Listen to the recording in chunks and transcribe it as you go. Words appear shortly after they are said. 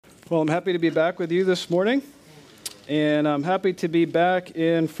Well, I'm happy to be back with you this morning, and I'm happy to be back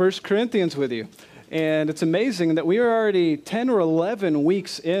in 1 Corinthians with you. And it's amazing that we are already 10 or 11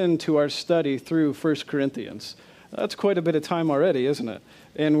 weeks into our study through 1 Corinthians. That's quite a bit of time already, isn't it?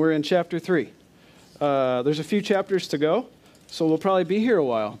 And we're in chapter 3. There's a few chapters to go, so we'll probably be here a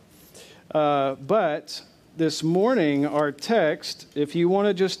while. But this morning, our text, if you want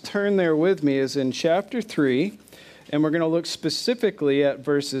to just turn there with me, is in chapter 3. And we're going to look specifically at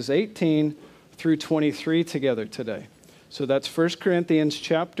verses 18 through 23 together today. So that's 1 Corinthians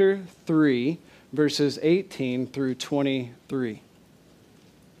chapter 3, verses 18 through 23.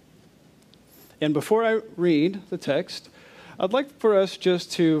 And before I read the text, I'd like for us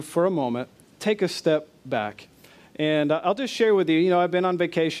just to, for a moment, take a step back. And I'll just share with you, I've been on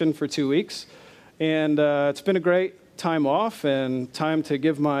vacation for 2 weeks, and it's been a great time off and time to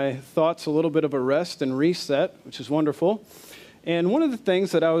give my thoughts a little bit of a rest and reset, which is wonderful. And one of the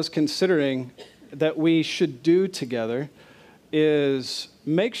things that I was considering that we should do together is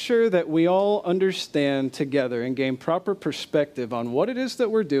make sure that we all understand together and gain proper perspective on what it is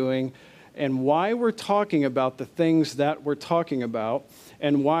that we're doing and why we're talking about the things that we're talking about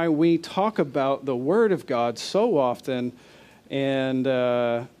and why we talk about the Word of God so often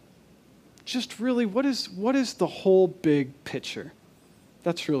and just really, what is the whole big picture?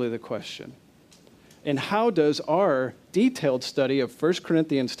 That's really the question. And how does our detailed study of 1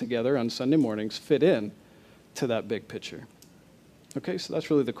 Corinthians together on Sunday mornings fit in to that big picture? Okay, so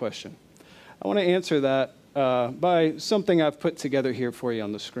that's really the question. I want to answer that by something I've put together here for you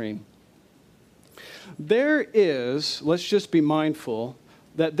on the screen. There is, let's just be mindful,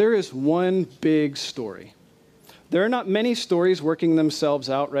 that there is one big story. There are not many stories working themselves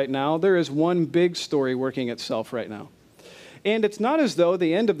out right now. There is one big story working itself right now. And it's not as though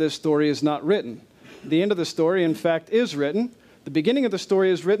the end of this story is not written. The end of the story, in fact, is written. The beginning of the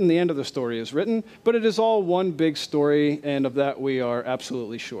story is written. The end of the story is written. But it is all one big story, and of that we are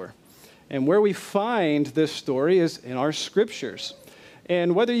absolutely sure. And where we find this story is in our scriptures.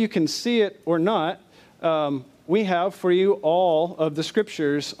 And whether you can see it or not, we have for you all of the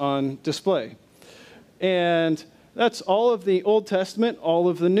scriptures on display. And that's all of the Old Testament, all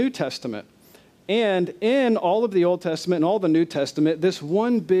of the New Testament. And in all of the Old Testament and all the New Testament, this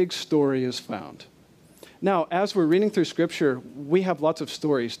one big story is found. Now, as we're reading through Scripture, we have lots of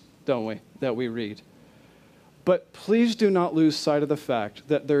stories, don't we, that we read. But please do not lose sight of the fact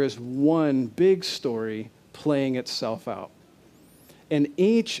that there is one big story playing itself out. And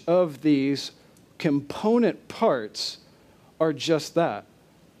each of these component parts are just that,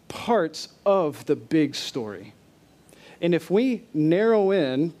 parts of the big story. And if we narrow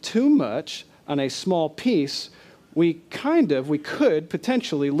in too much on a small piece, we could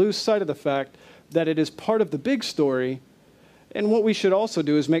potentially lose sight of the fact that it is part of the big story. And what we should also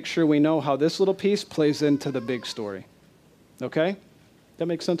do is make sure we know how this little piece plays into the big story. Okay? That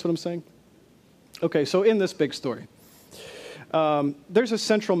makes sense what I'm saying? Okay, so in this big story, there's a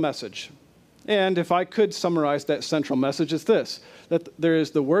central message. And if I could summarize that central message, it's this, that there is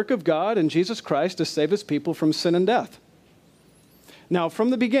the work of God in Jesus Christ to save his people from sin and death. Now, from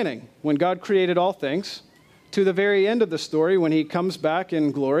the beginning, when God created all things, to the very end of the story, when he comes back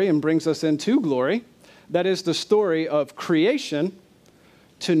in glory and brings us into glory, that is the story of creation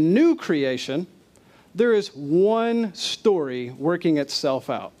to new creation, there is one story working itself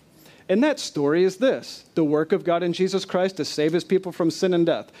out. And that story is this, the work of God in Jesus Christ to save his people from sin and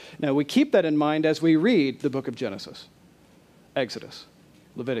death. Now, we keep that in mind as we read the book of Genesis, Exodus,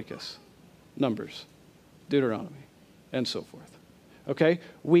 Leviticus, Numbers, Deuteronomy, and so forth. Okay?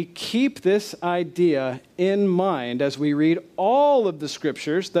 We keep this idea in mind as we read all of the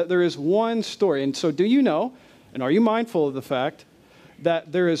scriptures that there is one story. And so do you know, and are you mindful of the fact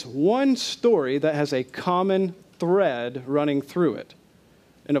that there is one story that has a common thread running through it?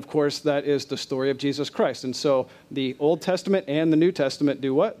 And of course, that is the story of Jesus Christ. And so the Old Testament and the New Testament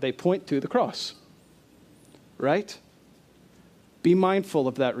do what? They point to the cross. Right? Be mindful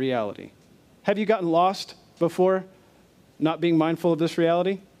of that reality. Have you gotten lost before not being mindful of this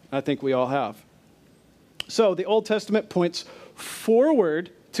reality? I think we all have. So the Old Testament points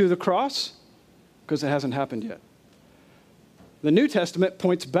forward to the cross because it hasn't happened yet. The New Testament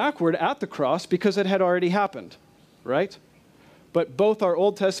points backward at the cross because it had already happened. Right? But both our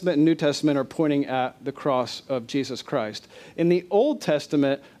Old Testament and New Testament are pointing at the cross of Jesus Christ. In the Old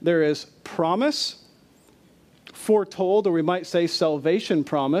Testament, there is promise, foretold, or we might say salvation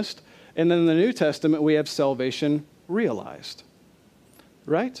promised. And then in the New Testament, we have salvation realized.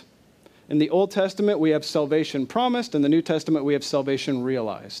 Right? In the Old Testament, we have salvation promised. In the New Testament, we have salvation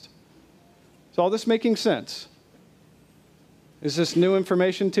realized. Is all this making sense? Is this new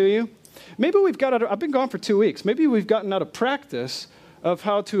information to you? Maybe I've been gone for 2 weeks. Maybe we've gotten out of practice of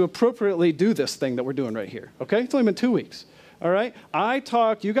how to appropriately do this thing that we're doing right here, okay? It's only been 2 weeks, all right? I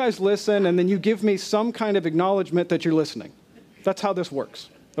talk, you guys listen, and then you give me some kind of acknowledgement that you're listening. That's how this works,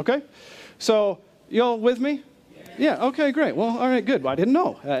 okay? So, you all with me? Yeah, okay, great. Well, all right, good. Well, I didn't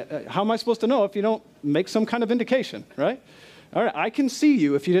know. How am I supposed to know if you don't make some kind of indication, right? All right, I can see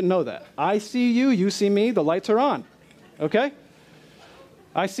you if you didn't know that. I see you, you see me, the lights are on, okay?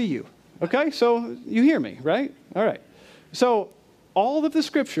 I see you, okay? So you hear me, right? All right. So all of the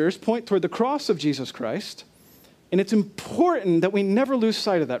scriptures point toward the cross of Jesus Christ, and it's important that we never lose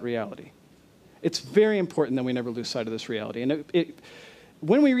sight of that reality. It's very important that we never lose sight of this reality. And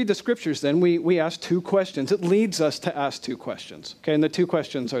when we read the scriptures, then, we ask two questions. It leads us to ask two questions, okay? And the two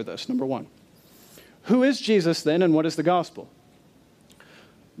questions are this. Number one, who is Jesus then, and what is the gospel?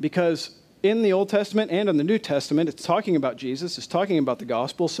 Because in the Old Testament and in the New Testament, it's talking about Jesus, it's talking about the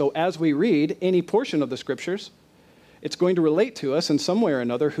gospel. So as we read any portion of the scriptures, it's going to relate to us in some way or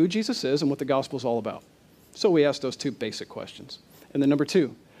another who Jesus is and what the gospel is all about. So we ask those two basic questions. And then number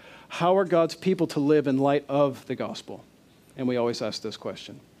two, how are God's people to live in light of the gospel? And we always ask this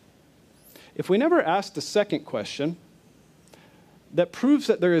question. If we never ask the second question, that proves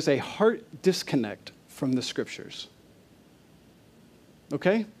that there is a heart disconnect from the scriptures.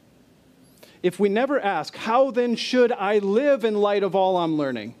 Okay? If we never ask, how then should I live in light of all I'm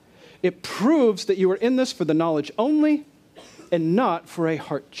learning? It proves that you are in this for the knowledge only and not for a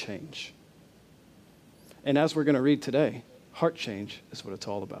heart change. And as we're going to read today, heart change is what it's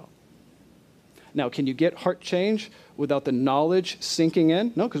all about. Now, can you get heart change without the knowledge sinking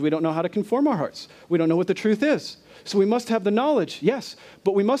in? No, because we don't know how to conform our hearts. We don't know what the truth is. So we must have the knowledge, yes,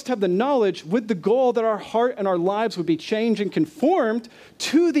 but we must have the knowledge with the goal that our heart and our lives would be changed and conformed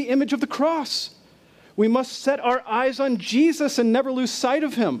to the image of the cross. We must set our eyes on Jesus and never lose sight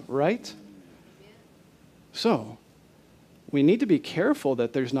of him, right? So we need to be careful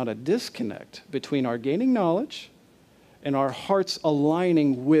that there's not a disconnect between our gaining knowledge and our hearts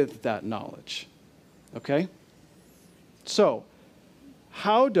aligning with that knowledge, okay? So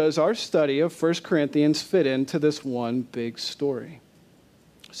how does our study of 1 Corinthians fit into this one big story?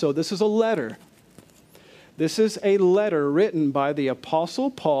 So this is a letter. This is a letter written by the Apostle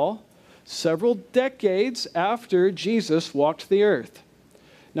Paul several decades after Jesus walked the earth.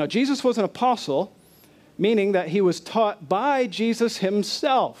 Now, Jesus was an apostle, meaning that he was taught by Jesus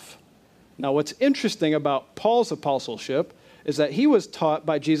himself. Now, what's interesting about Paul's apostleship is that he was taught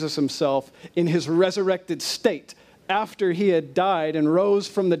by Jesus himself in his resurrected state, after he had died and rose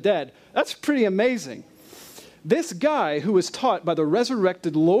from the dead. That's pretty amazing. This guy who was taught by the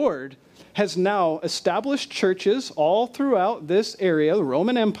resurrected Lord has now established churches all throughout this area, the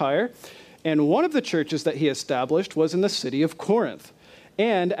Roman Empire, and one of the churches that he established was in the city of Corinth.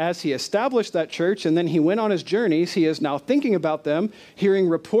 And as he established that church and then he went on his journeys, he is now thinking about them, hearing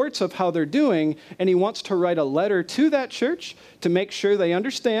reports of how they're doing, and he wants to write a letter to that church to make sure they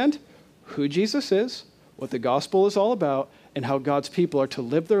understand who Jesus is, what the gospel is all about, and how God's people are to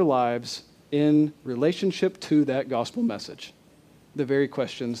live their lives in relationship to that gospel message. The very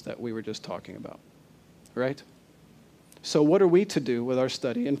questions that we were just talking about, right? So what are we to do with our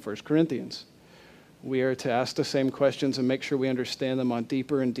study in 1 Corinthians? We are to ask the same questions and make sure we understand them on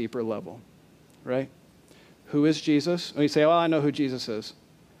deeper and deeper level, right? Who is Jesus? And you say, well, I know who Jesus is.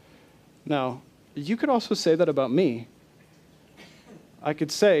 Now, you could also say that about me. I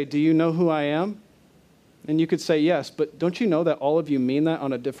could say, do you know who I am? And you could say yes, but don't you know that all of you mean that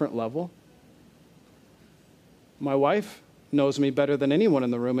on a different level? My wife knows me better than anyone in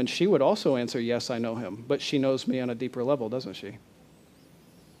the room, and she would also answer, yes, I know him. But she knows me on a deeper level, doesn't she?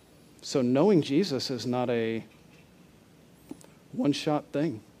 So knowing Jesus is not a one-shot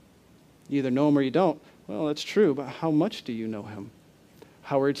thing. You either know him or you don't. Well, that's true, but how much do you know him?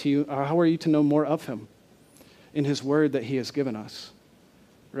 How are you to know more of him in his word that he has given us,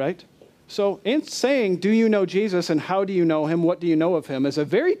 right? So in saying, do you know Jesus and how do you know him, what do you know of him, is a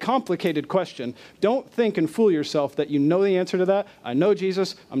very complicated question. Don't think and fool yourself that you know the answer to that. I know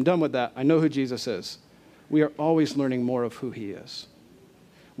Jesus, I'm done with that. I know who Jesus is. We are always learning more of who he is.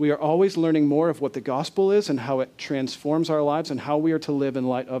 We are always learning more of what the gospel is and how it transforms our lives and how we are to live in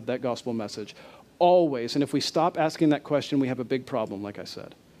light of that gospel message. Always. And if we stop asking that question, we have a big problem, like I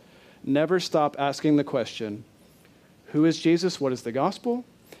said. Never stop asking the question, who is Jesus? What is the gospel?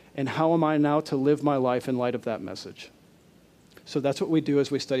 And how am I now to live my life in light of that message? So that's what we do as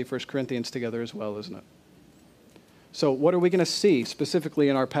we study 1 Corinthians together as well, isn't it? So what are we going to see specifically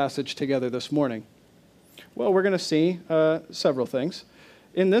in our passage together this morning? Well, we're going to see several things.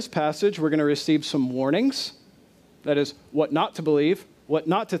 In this passage, we're going to receive some warnings That is, what not to believe, what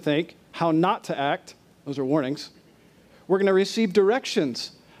not to think, how not to act. Those are warnings. We're going to receive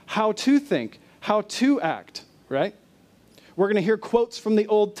directions, how to think, how to act, right? We're going to hear quotes from the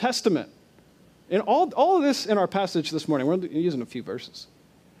Old Testament. And all of this in our passage this morning, we're using a few verses.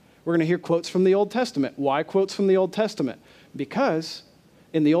 We're going to hear quotes from the Old Testament. Why quotes from the Old Testament? Because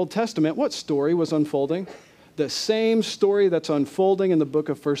in the Old Testament, what story was unfolding? The same story that's unfolding in the book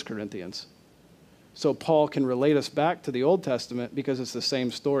of 1 Corinthians. So Paul can relate us back to the Old Testament because it's the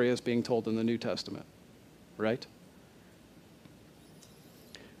same story as being told in the New Testament, right?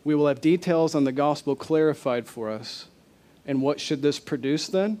 We will have details on the gospel clarified for us. And what should this produce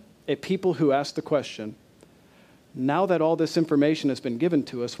then? A people who ask the question, now that all this information has been given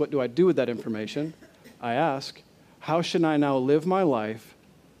to us, what do I do with that information? I ask, how should I now live my life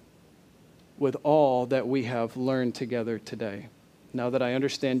with all that we have learned together today? Now that I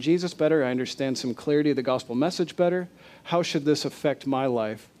understand Jesus better, I understand some clarity of the gospel message better, how should this affect my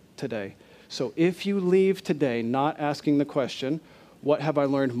life today? So if you leave today not asking the question, what have I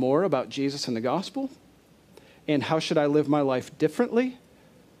learned more about Jesus and the gospel? And how should I live my life differently?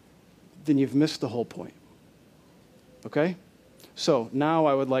 Then you've missed the whole point. Okay? So now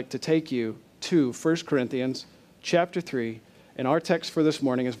I would like to take you to 1 Corinthians chapter 3, and our text for this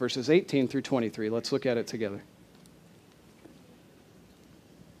morning is verses 18 through 23. Let's look at it together.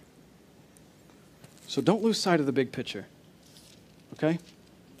 So don't lose sight of the big picture. Okay?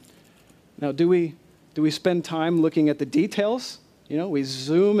 Now, do we spend time looking at the details? You know, we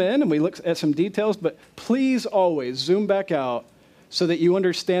zoom in and we look at some details, but please always zoom back out so that you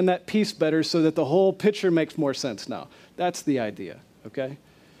understand that piece better so that the whole picture makes more sense now. That's the idea, okay?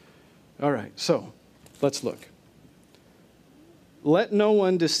 All right, so let's look. Let no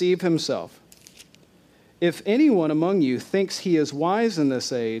one deceive himself. If anyone among you thinks he is wise in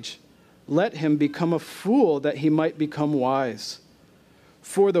this age, let him become a fool that he might become wise.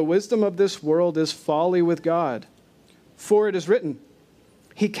 For the wisdom of this world is folly with God. For it is written,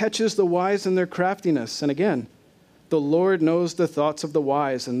 he catches the wise in their craftiness. And again, the Lord knows the thoughts of the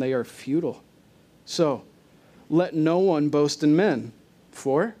wise, and they are futile. So, let no one boast in men,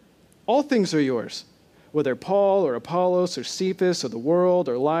 for all things are yours, whether Paul or Apollos or Cephas or the world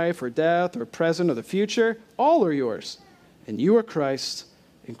or life or death or present or the future, all are yours. And you are Christ,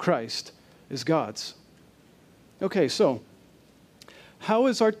 and Christ is God's. Okay, so how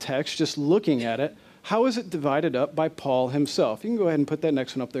is our text, just looking at it, how is it divided up by Paul himself? You can go ahead and put that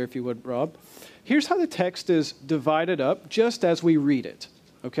next one up there if you would, Rob. Here's how the text is divided up just as we read it,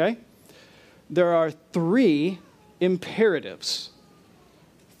 okay? There are three imperatives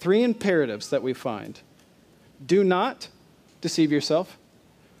that we find. Do not deceive yourself.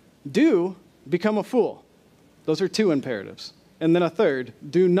 Do become a fool. Those are two imperatives. And then a third,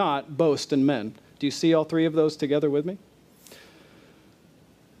 do not boast in men. Do you see all three of those together with me?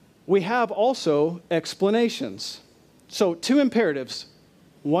 We have also explanations. So two imperatives.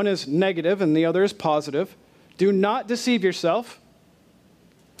 One is negative and the other is positive. Do not deceive yourself.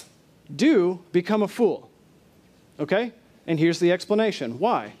 Do become a fool. Okay? And here's the explanation.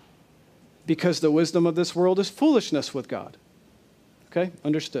 Why? Because the wisdom of this world is foolishness with God. Okay?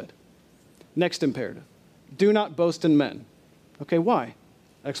 Understood. Next imperative. Do not boast in men. Okay, why?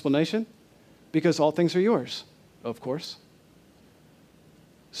 Explanation? Because all things are yours, of course.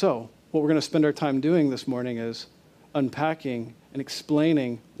 So, what we're going to spend our time doing this morning is unpacking and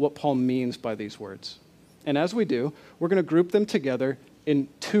explaining what Paul means by these words. And as we do, we're going to group them together in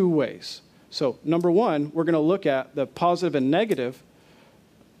two ways. So, number one, we're going to look at the positive and negative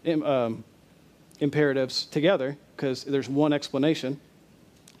imperatives together because there's one explanation.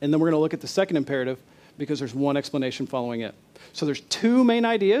 And then we're going to look at the second imperative because there's one explanation following it. So there's two main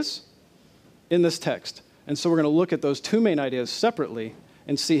ideas in this text. And so we're going to look at those two main ideas separately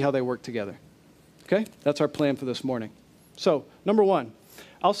and see how they work together. Okay? That's our plan for this morning. So, number one,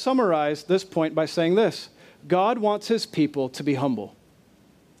 I'll summarize this point by saying this. God wants his people to be humble.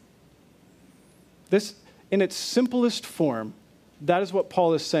 This, in its simplest form, that is what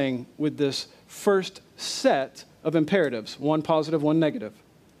Paul is saying with this first set of imperatives, one positive, one negative.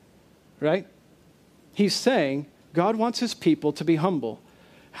 Right? He's saying God wants his people to be humble.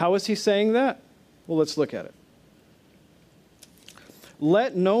 How is he saying that? Well, let's look at it.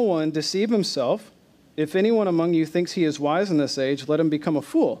 Let no one deceive himself. If anyone among you thinks he is wise in this age, let him become a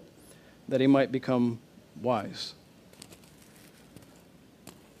fool, that he might become wise.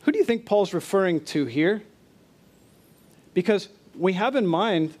 Who do you think Paul's referring to here? Because we have in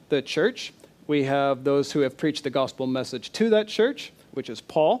mind the church. We have those who have preached the gospel message to that church, which is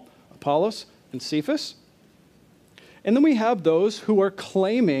Paul, Apollos, and Cephas. And then we have those who are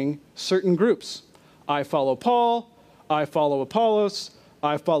claiming certain groups. I follow Paul, I follow Apollos,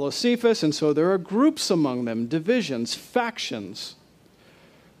 I follow Cephas, and so there are groups among them, divisions, factions.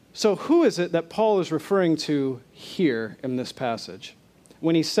 So who is it that Paul is referring to here in this passage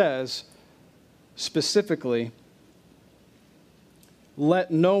when he says specifically,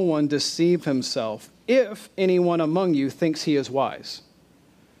 let no one deceive himself if anyone among you thinks he is wise?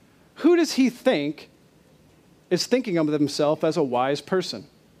 Who does he think is thinking of himself as a wise person?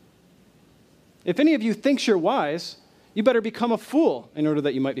 If any of you thinks you're wise, you better become a fool in order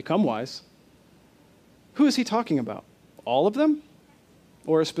that you might become wise. Who is he talking about? All of them?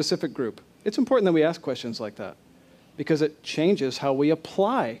 Or a specific group? It's important that we ask questions like that because it changes how we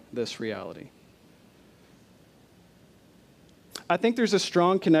apply this reality. I think there's a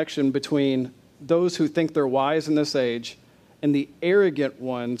strong connection between those who think they're wise in this age and the arrogant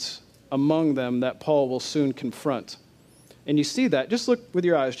ones among them that Paul will soon confront. And you see that. Just look with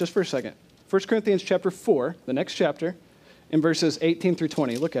your eyes just for a second. 1 Corinthians chapter 4, the next chapter, in verses 18 through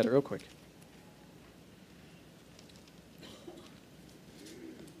 20. Look at it real quick.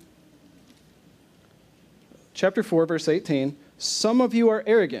 Chapter 4, verse 18. Some of you are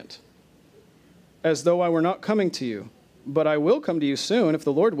arrogant, as though I were not coming to you. But I will come to you soon, if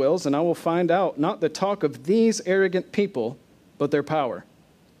the Lord wills, and I will find out not the talk of these arrogant people, but their power.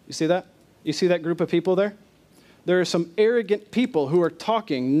 You see that? You see that group of people there? There are some arrogant people who are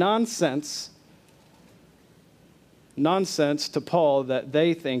talking nonsense to Paul that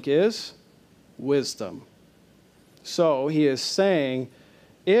they think is wisdom. So he is saying,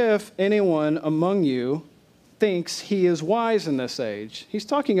 if anyone among you thinks he is wise in this age, he's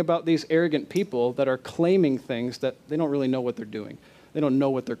talking about these arrogant people that are claiming things that they don't really know what they're doing. They don't know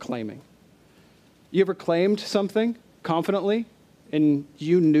what they're claiming. You ever claimed something confidently and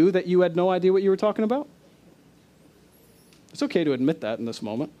you knew that you had no idea what you were talking about? It's okay to admit that in this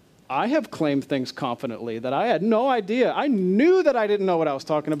moment. I have claimed things confidently that I had no idea. I knew that I didn't know what I was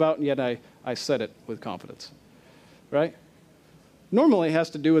talking about, and yet I said it with confidence, right? Normally it has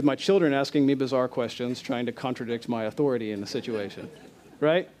to do with my children asking me bizarre questions, trying to contradict my authority in the situation,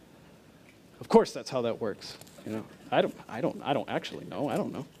 right? Of course that's how that works. You know, I don't actually know. I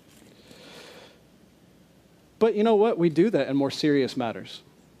don't know. But you know what? We do that in more serious matters,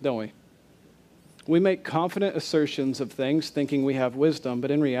 don't we? We make confident assertions of things thinking we have wisdom, but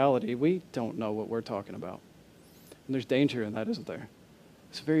in reality, we don't know what we're talking about. And there's danger in that, isn't there?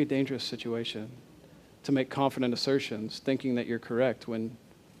 It's a very dangerous situation to make confident assertions thinking that you're correct when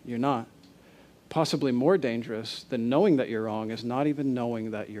you're not. Possibly more dangerous than knowing that you're wrong is not even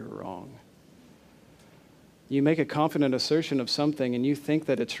knowing that you're wrong. You make a confident assertion of something and you think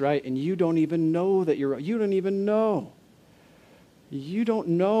that it's right and you don't even know that you're wrong. You don't even know. You don't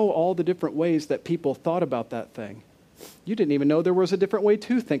know all the different ways that people thought about that thing. You didn't even know there was a different way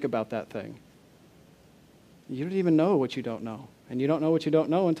to think about that thing. You don't even know what you don't know. And you don't know what you don't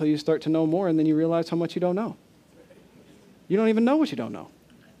know until you start to know more, and then you realize how much you don't know. You don't even know what you don't know.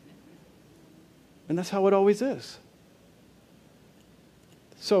 And that's how it always is.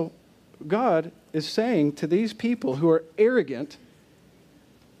 So God is saying to these people who are arrogant,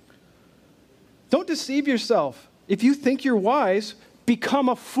 don't deceive yourself. If you think you're wise, become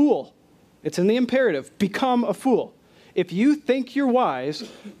a fool. It's in the imperative, become a fool. If you think you're wise,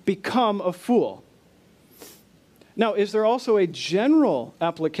 become a fool. Now, is there also a general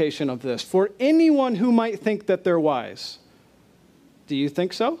application of this for anyone who might think that they're wise? Do you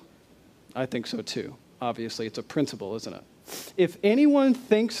think so? I think so too. Obviously, it's a principle, isn't it? If anyone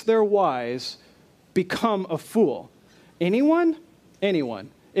thinks they're wise, become a fool. Anyone?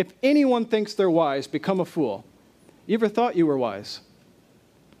 Anyone. If anyone thinks they're wise, become a fool. You ever thought you were wise?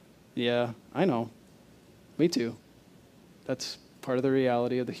 Yeah, I know. Me too. That's part of the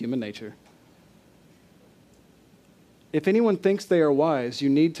reality of the human nature. If anyone thinks they are wise, you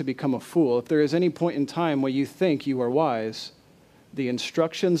need to become a fool. If there is any point in time where you think you are wise, the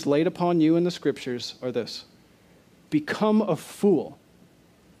instructions laid upon you in the scriptures are this: become a fool.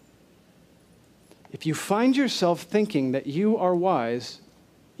 If you find yourself thinking that you are wise,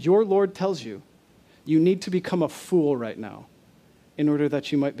 your Lord tells you, you need to become a fool right now in order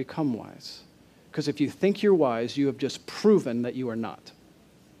that you might become wise. Because if you think you're wise, you have just proven that you are not.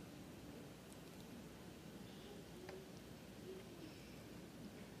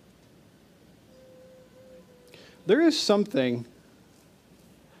 There is something,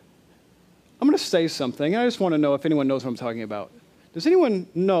 I'm going to say something. I just want to know if anyone knows what I'm talking about. Does anyone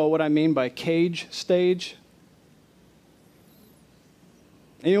know what I mean by cage stage?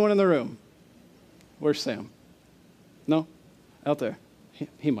 Anyone in the room? Where's Sam? No? Out there.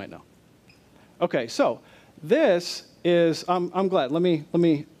 He might know. Okay, so this is, I'm glad. Let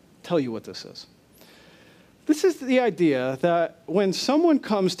me tell you what this is. This is the idea that when someone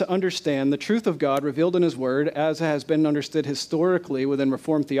comes to understand the truth of God revealed in his word, as has been understood historically within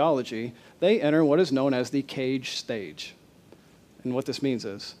Reformed theology, they enter what is known as the cage stage. And what this means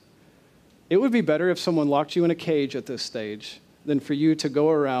is, it would be better if someone locked you in a cage at this stage than for you to go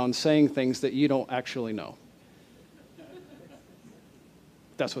around saying things that you don't actually know.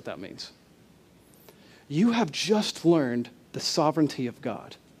 That's what that means. You have just learned the sovereignty of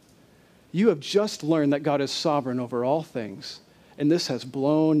God. You have just learned that God is sovereign over all things, and this has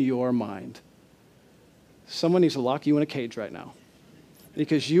blown your mind. Someone needs to lock you in a cage right now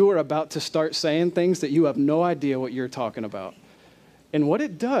because you are about to start saying things that you have no idea what you're talking about. And what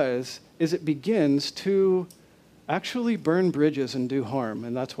it does is it begins to actually burn bridges and do harm,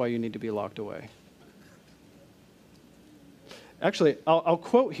 and that's why you need to be locked away. Actually, I'll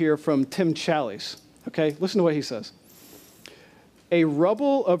quote here from Tim Challies. Okay, listen to what he says. A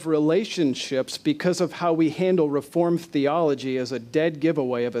rubble of relationships because of how we handle Reformed theology is a dead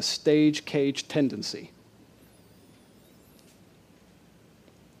giveaway of a stage cage tendency.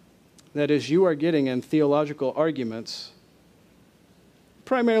 That is, you are getting in theological arguments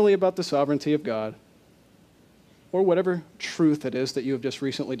primarily about the sovereignty of God or whatever truth it is that you have just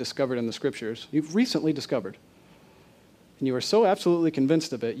recently discovered in the scriptures. You've recently discovered. And you are so absolutely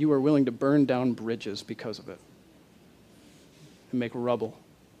convinced of it, you are willing to burn down bridges because of it and make rubble.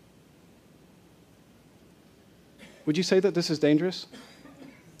 Would you say that this is dangerous?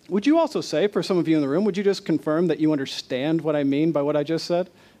 Would you also say, for some of you in the room, would you just confirm that you understand what I mean by what I just said?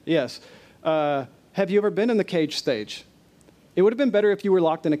 Yes. Have you ever been in the cage stage? It would have been better if you were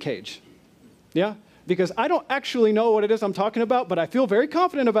locked in a cage. Yeah? Because I don't actually know what it is I'm talking about, but I feel very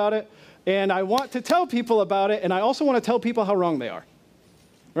confident about it, and I want to tell people about it, and I also want to tell people how wrong they are,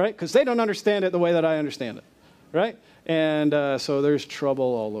 right? Because they don't understand it the way that I understand it, right? And so there's trouble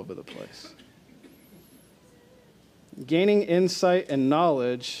all over the place. Gaining insight and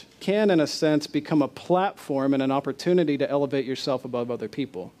knowledge can, in a sense, become a platform and an opportunity to elevate yourself above other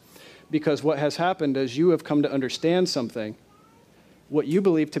people. Because what has happened is you have come to understand something, what you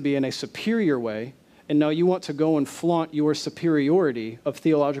believe to be in a superior way, and now you want to go and flaunt your superiority of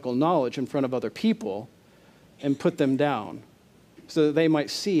theological knowledge in front of other people and put them down so that they might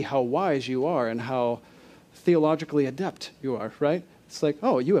see how wise you are and how theologically adept you are, right? It's like,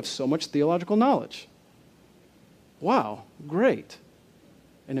 oh, you have so much theological knowledge. Wow, great.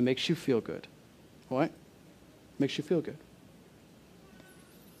 And it makes you feel good. What? It makes you feel good.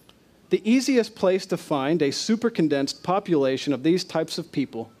 The easiest place to find a super condensed population of these types of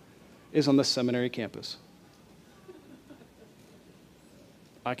people is on the seminary campus.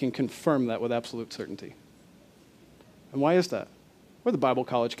 I can confirm that with absolute certainty. And why is that? Or the Bible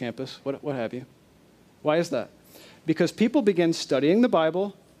college campus, what have you. Why is that? Because people begin studying the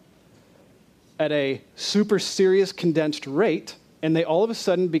Bible at a super serious condensed rate, and they all of a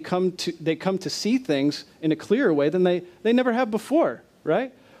sudden come to see things in a clearer way than they never have before,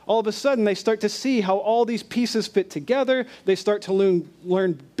 right? All of a sudden, they start to see how all these pieces fit together. They start to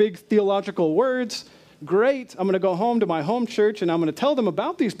learn big theological words. Great, I'm going to go home to my home church, and I'm going to tell them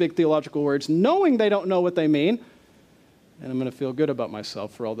about these big theological words, knowing they don't know what they mean. And I'm going to feel good about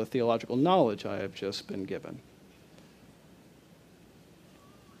myself for all the theological knowledge I have just been given.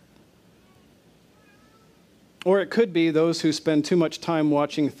 Or it could be those who spend too much time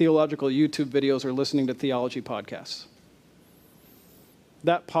watching theological YouTube videos or listening to theology podcasts.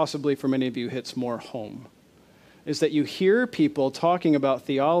 That possibly for many of you hits more home, is that you hear people talking about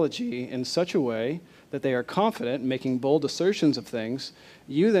theology in such a way that they are confident, making bold assertions of things.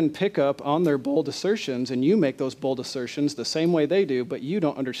 You then pick up on their bold assertions and you make those bold assertions the same way they do, but you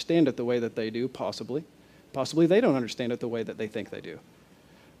don't understand it the way that they do, possibly. Possibly they don't understand it the way that they think they do.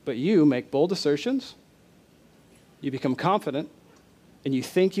 But you make bold assertions, you become confident, and you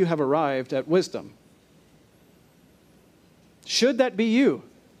think you have arrived at wisdom. Should that be you?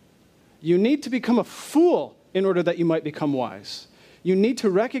 You need to become a fool in order that you might become wise. You need to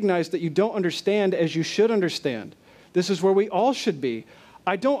recognize that you don't understand as you should understand. This is where we all should be.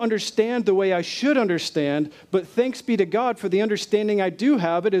 I don't understand the way I should understand, but thanks be to God for the understanding I do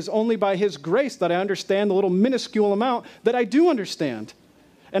have. It is only by His grace that I understand the little minuscule amount that I do understand.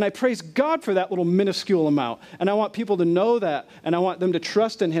 And I praise God for that little minuscule amount. And I want people to know that, and I want them to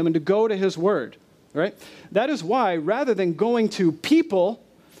trust in Him and to go to His Word. Right? That is why, rather than going to people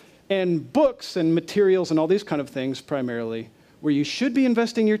and books and materials and all these kind of things primarily, where you should be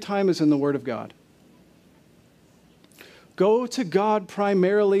investing your time is in the Word of God. Go to God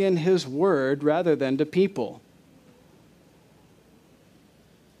primarily in His Word rather than to people.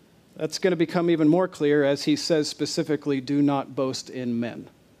 That's going to become even more clear as He says specifically, do not boast in men.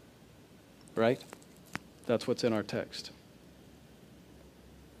 Right? That's what's in our text.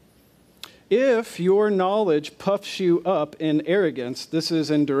 If your knowledge puffs you up in arrogance, this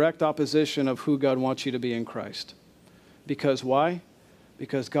is in direct opposition of who God wants you to be in Christ. Because why?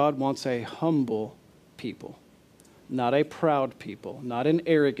 Because God wants a humble people, not a proud people, not an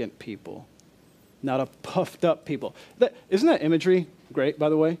arrogant people, not a puffed up people. Isn't that imagery great, by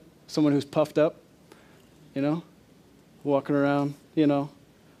the way? Someone who's puffed up, walking around,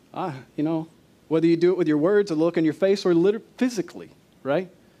 whether you do it with your words or the look on your face or literally physically, right?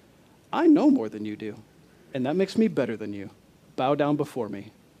 I know more than you do, and that makes me better than you. Bow down before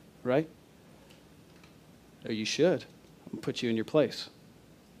me, right? Or you should. I'll put you in your place.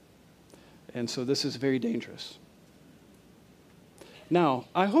 And so this is very dangerous. Now,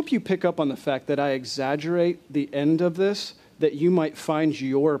 I hope you pick up on the fact that I exaggerate the end of this, that you might find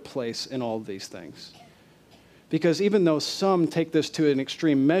your place in all of these things. Because even though some take this to an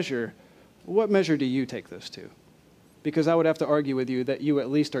extreme measure, what measure do you take this to? Because I would have to argue with you that you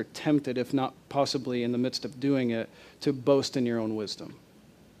at least are tempted, if not possibly in the midst of doing it, to boast in your own wisdom.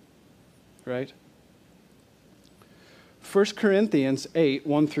 Right? 1 Corinthians 8,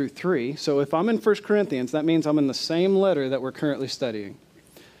 1 through 3. So if I'm in 1 Corinthians, that means I'm in the same letter that we're currently studying.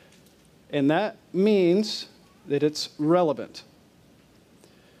 And that means that it's relevant.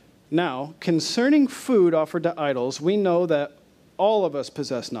 Now, concerning food offered to idols, we know that all of us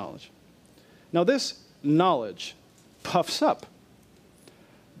possess knowledge. Now, this knowledge puffs up,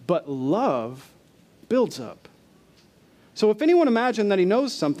 but love builds up. So if anyone imagines that he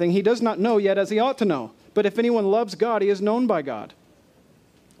knows something, he does not know yet as he ought to know. But if anyone loves God, he is known by God.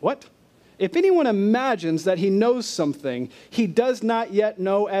 What? If anyone imagines that he knows something, he does not yet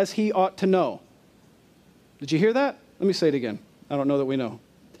know as he ought to know. Did you hear that? Let me say it again. I don't know that we know.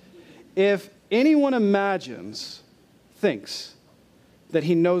 If anyone thinks that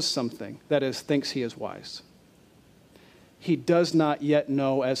he knows something, that is, thinks he is wise, he does not yet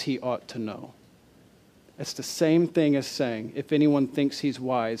know as he ought to know. It's the same thing as saying, if anyone thinks he's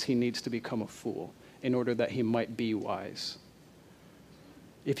wise, he needs to become a fool in order that he might be wise.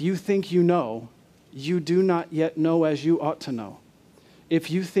 If you think you know, you do not yet know as you ought to know. If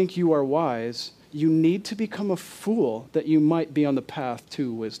you think you are wise, you need to become a fool that you might be on the path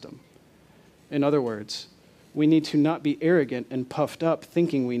to wisdom. In other words, we need to not be arrogant and puffed up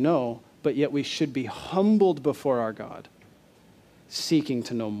thinking we know, but yet we should be humbled before our God, seeking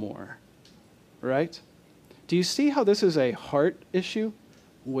to know more. Right? Do you see how this is a heart issue?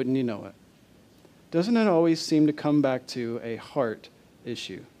 Wouldn't you know it? Doesn't it always seem to come back to a heart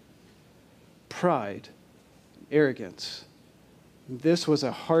issue? Pride, arrogance. This was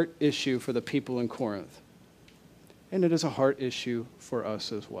a heart issue for the people in Corinth. And it is a heart issue for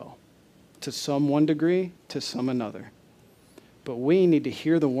us as well. To some one degree, to some another. But we need to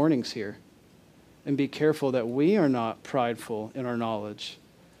hear the warnings here and be careful that we are not prideful in our knowledge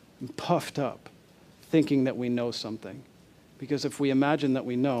and puffed up, thinking that we know something. Because if we imagine that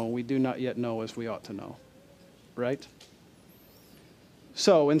we know, we do not yet know as we ought to know. Right?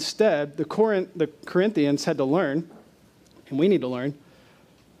 So instead, the Corinthians had to learn, and we need to learn,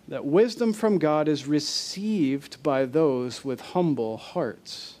 that wisdom from God is received by those with humble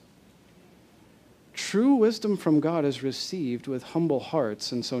hearts. True wisdom from God is received with humble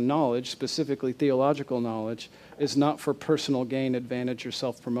hearts, and so knowledge, specifically theological knowledge, is not for personal gain, advantage, or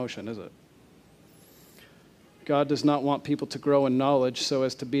self-promotion, is it? God does not want people to grow in knowledge so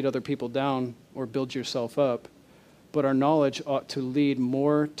as to beat other people down or build yourself up, but our knowledge ought to lead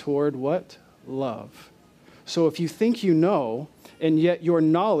more toward what? Love. So if you think you know, and yet your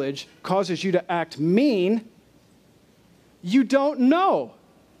knowledge causes you to act mean, you don't know.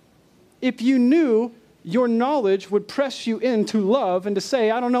 If you knew, your knowledge would press you into love and to say,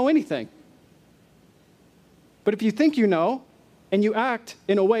 I don't know anything. But if you think you know, and you act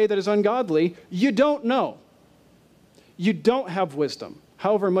in a way that is ungodly, you don't know. You don't have wisdom,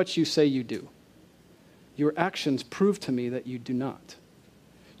 however much you say you do. Your actions prove to me that you do not.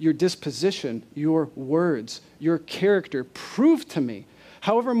 Your disposition, your words, your character prove to me,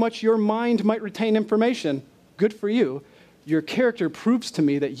 however much your mind might retain information, good for you, your character proves to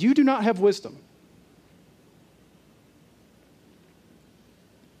me that you do not have wisdom.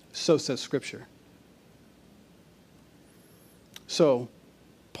 So says Scripture. So,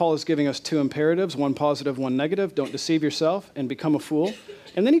 Paul is giving us two imperatives, one positive, one negative. Don't deceive yourself and become a fool.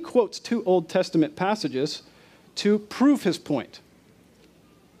 And then he quotes two Old Testament passages to prove his point.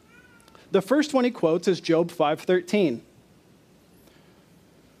 The first one he quotes is Job 5:13.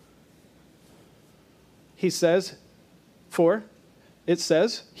 He says, it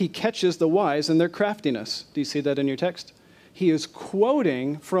says, he catches the wise in their craftiness. Do you see that in your text? He is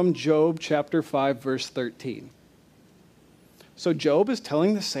quoting from Job chapter 5, verse 13. So Job is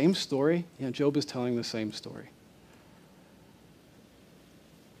telling the same story. Yeah, Job is telling the same story.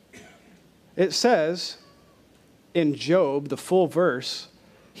 It says in Job, the full verse,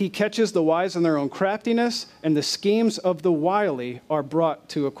 he catches the wise in their own craftiness, and the schemes of the wily are brought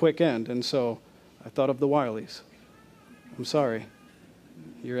to a quick end. And so I thought of the wilies. I'm sorry.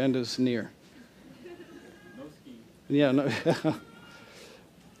 Your end is near. No scheme. Yeah, no.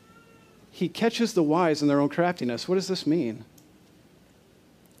 He catches the wise in their own craftiness. What does this mean?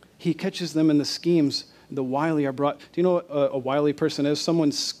 He catches them in the schemes. The wily are brought. Do you know what a wily person is?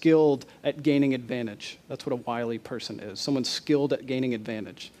 Someone skilled at gaining advantage. That's what a wily person is. Someone skilled at gaining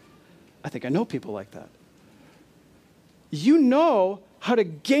advantage. I think I know people like that. You know how to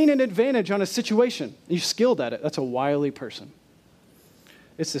gain an advantage on a situation. You're skilled at it. That's a wily person.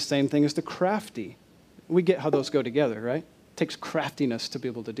 It's the same thing as the crafty. We get how those go together, right? It takes craftiness to be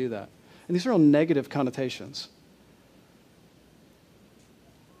able to do that. And these are all negative connotations.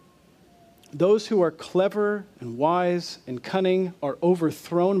 Those who are clever and wise and cunning are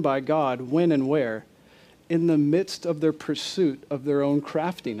overthrown by God when and where? In the midst of their pursuit of their own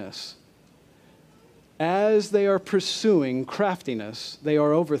craftiness. As they are pursuing craftiness, they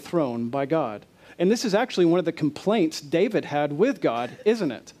are overthrown by God. And this is actually one of the complaints David had with God,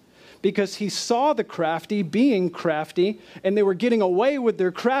 isn't it? Because he saw the crafty being crafty, and they were getting away with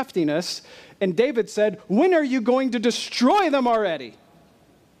their craftiness. And David said, when are you going to destroy them already?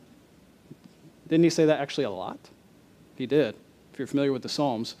 Didn't he say that actually a lot? He did. If you're familiar with the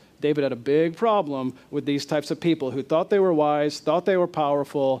Psalms, David had a big problem with these types of people who thought they were wise, thought they were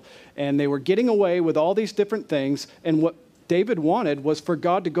powerful, and they were getting away with all these different things. And what David wanted was for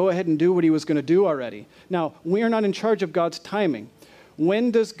God to go ahead and do what he was going to do already. Now, we are not in charge of God's timing.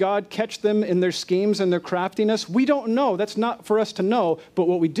 When does God catch them in their schemes and their craftiness? We don't know. That's not for us to know. But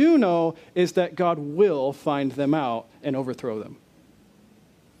what we do know is that God will find them out and overthrow them.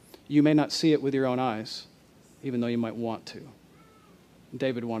 You may not see it with your own eyes, even though you might want to.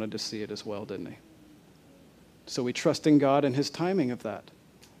 David wanted to see it as well, didn't he? So we trust in God and his timing of that.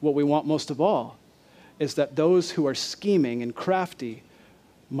 What we want most of all is that those who are scheming and crafty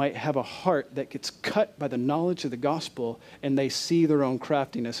might have a heart that gets cut by the knowledge of the gospel, and they see their own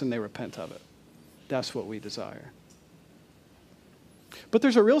craftiness and they repent of it. That's what we desire. But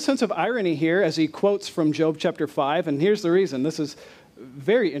there's a real sense of irony here as he quotes from Job chapter 5, and here's the reason. This is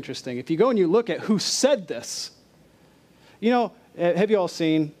very interesting. If you go and you look at who said this, you know, have you all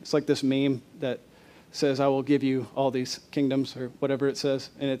seen, it's like this meme that says, I will give you all these kingdoms, or whatever it says,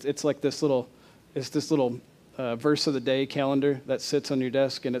 and it's like this little verse of the day calendar that sits on your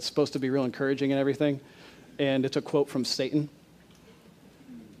desk, and it's supposed to be real encouraging and everything, and it's a quote from Satan,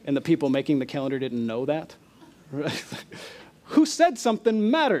 and the people making the calendar didn't know that. Right? Who said something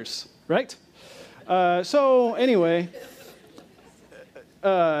matters, right? So anyway,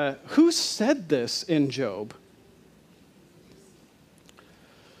 who said this in Job?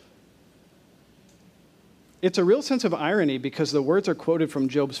 It's a real sense of irony because the words are quoted from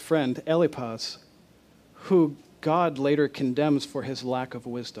Job's friend, Eliphaz, who God later condemns for his lack of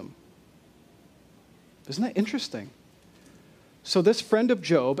wisdom. Isn't that interesting? So this friend of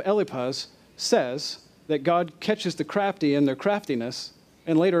Job, Eliphaz, says that God catches the crafty in their craftiness,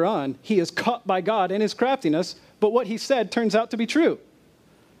 and later on, he is caught by God in his craftiness, but what he said turns out to be true.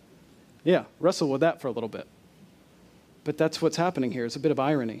 Yeah, wrestle with that for a little bit. But that's what's happening here. It's a bit of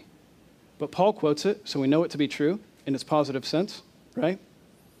irony. But Paul quotes it, so we know it to be true in its positive sense, right?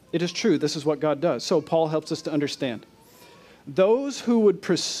 It is true. This is what God does. So Paul helps us to understand. Those who would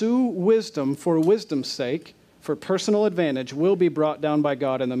pursue wisdom for wisdom's sake, for personal advantage, will be brought down by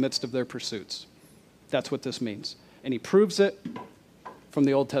God in the midst of their pursuits. That's what this means. And he proves it from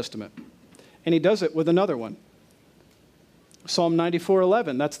the Old Testament. And he does it with another one. Psalm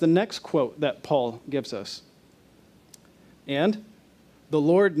 94:11. That's the next quote that Paul gives us. And the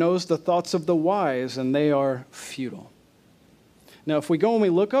Lord knows the thoughts of the wise, and they are futile. Now, if we go and we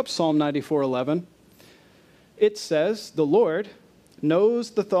look up Psalm 94:11, it says, the Lord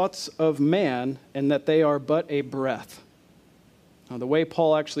knows the thoughts of man, and that they are but a breath. Now, the way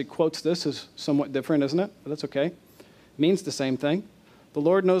Paul actually quotes this is somewhat different, isn't it? But that's okay. It means the same thing. The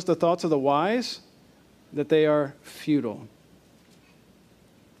Lord knows the thoughts of the wise, that they are futile.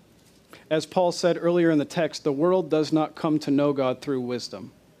 As Paul said earlier in the text, the world does not come to know God through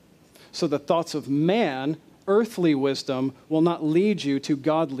wisdom. So the thoughts of man, earthly wisdom, will not lead you to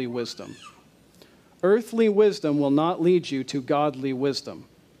godly wisdom. Earthly wisdom will not lead you to godly wisdom.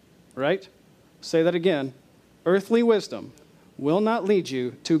 Right? Say that again. Earthly wisdom will not lead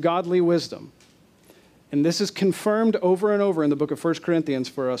you to godly wisdom. And this is confirmed over and over in the book of 1 Corinthians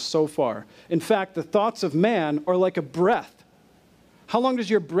for us so far. In fact, the thoughts of man are like a breath. How long does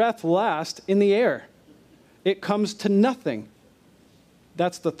your breath last in the air? It comes to nothing.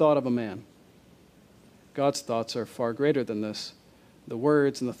 That's the thought of a man. God's thoughts are far greater than this. The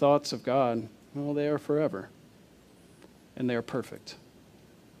words and the thoughts of God, well, they are forever. And they are perfect.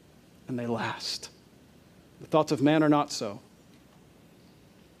 And they last. The thoughts of man are not so.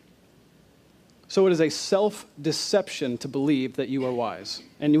 So it is a self-deception to believe that you are wise.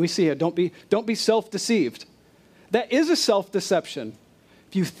 And we see it, don't be self-deceived. That is a self-deception.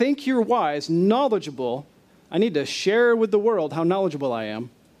 If you think you're wise, knowledgeable, I need to share with the world how knowledgeable I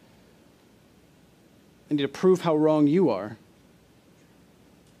am. I need to prove how wrong you are.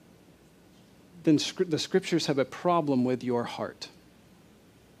 Then the scriptures have a problem with your heart.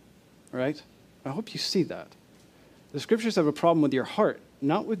 Right? I hope you see that. The scriptures have a problem with your heart,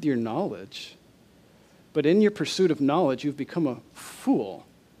 not with your knowledge. But in your pursuit of knowledge, you've become a fool.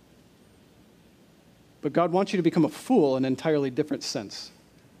 But God wants you to become a fool in an entirely different sense.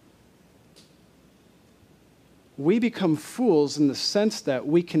 We become fools in the sense that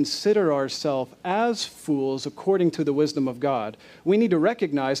we consider ourselves as fools according to the wisdom of God. We need to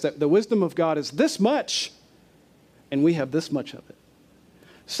recognize that the wisdom of God is this much, and we have this much of it.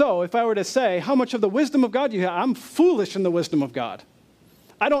 So if I were to say, how much of the wisdom of God you have, I'm foolish in the wisdom of God.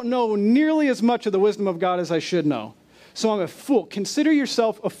 I don't know nearly as much of the wisdom of God as I should know. So I'm a fool. Consider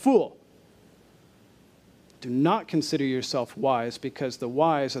yourself a fool. Do not consider yourself wise, because the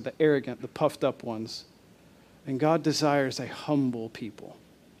wise are the arrogant, the puffed up ones. And God desires a humble people.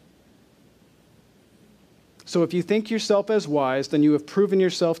 So if you think yourself as wise, then you have proven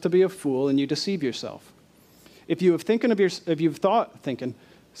yourself to be a fool and you deceive yourself. If you've been thinking about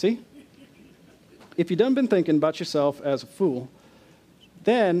yourself as a fool,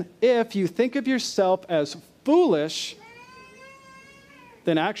 then if you think of yourself as foolish,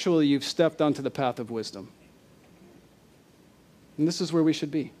 then actually you've stepped onto the path of wisdom. And this is where we should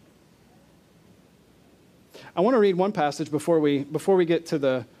be. I want to read one passage before we get to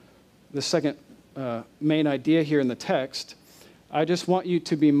the second main idea here in the text. I just want you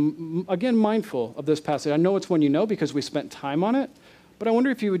to be, again, mindful of this passage. I know it's one you know because we spent time on it, but I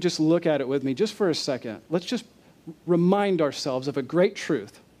wonder if you would just look at it with me just for a second. Let's just remind ourselves of a great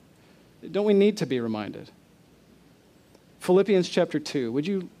truth. Don't we need to be reminded? Philippians chapter 2. Would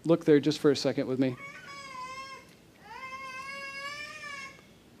you look there just for a second with me?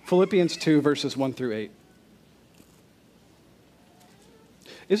 Philippians 2, verses 1 through 8.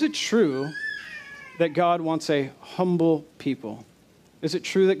 Is it true that God wants a humble people? Is it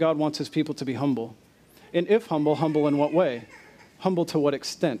true that God wants his people to be humble? And if humble, humble in what way? Humble to what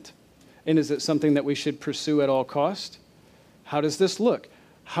extent? And is it something that we should pursue at all cost? How does this look?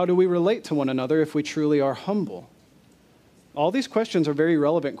 How do we relate to one another if we truly are humble? All these questions are very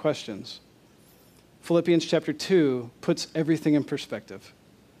relevant questions. Philippians chapter 2 puts everything in perspective.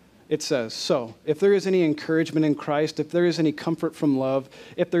 It says, so, if there is any encouragement in Christ, if there is any comfort from love,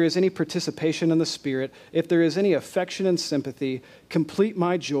 if there is any participation in the Spirit, if there is any affection and sympathy, complete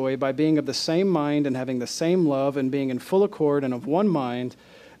my joy by being of the same mind and having the same love and being in full accord and of one mind.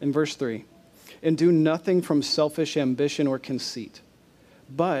 In verse 3, and do nothing from selfish ambition or conceit,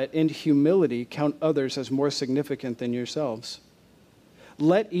 but in humility count others as more significant than yourselves.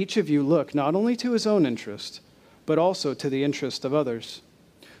 Let each of you look not only to his own interest, but also to the interest of others.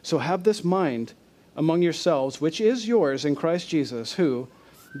 So have this mind among yourselves, which is yours in Christ Jesus, who,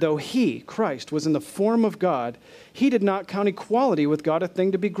 though he, Christ, was in the form of God, he did not count equality with God a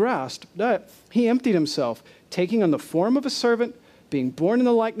thing to be grasped, but he emptied himself, taking on the form of a servant, being born in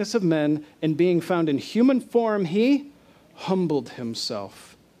the likeness of men, and being found in human form, he humbled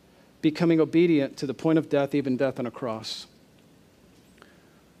himself, becoming obedient to the point of death, even death on a cross.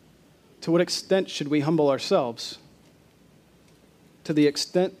 To what extent should we humble ourselves? To the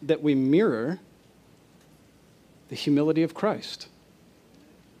extent that we mirror the humility of Christ.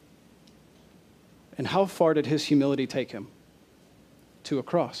 And how far did his humility take him? To a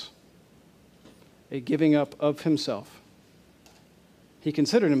cross. A giving up of himself. He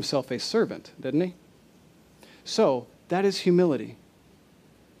considered himself a servant, didn't he? So, that is humility.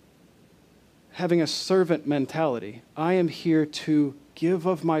 Having a servant mentality. I am here to give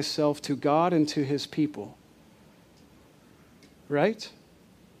of myself to God and to his people. Right?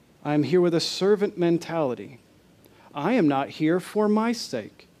 I am here with a servant mentality. I am not here for my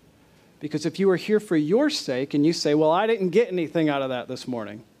sake. Because if you are here for your sake and you say, well, I didn't get anything out of that this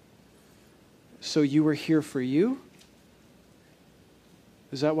morning. So you were here for you?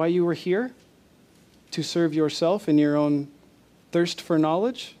 Is that why you were here? To serve yourself in your own thirst for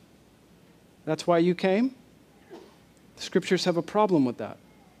knowledge? That's why you came? The scriptures have a problem with that.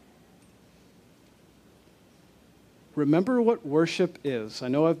 Remember what worship is. I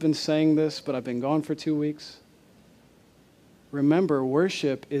know I've been saying this, but I've been gone for 2 weeks. Remember,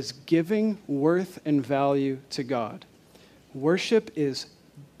 worship is giving worth and value to God. Worship is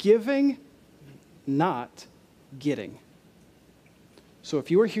giving, not getting. So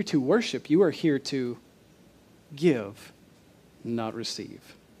if you are here to worship, you are here to give, not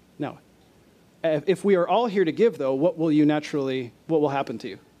receive. Now, if we are all here to give, though, what will happen to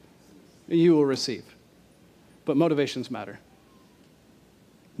you? You will receive. But motivations matter.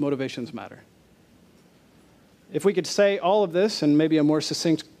 Motivations matter. If we could say all of this in maybe a more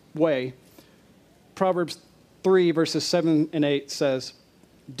succinct way, Proverbs 3, verses 7 and 8 says,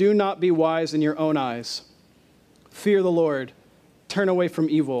 "Do not be wise in your own eyes. Fear the Lord. Turn away from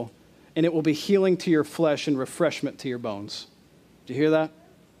evil, and it will be healing to your flesh and refreshment to your bones." Do you hear that?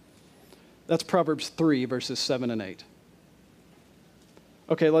 That's Proverbs 3, verses 7 and 8.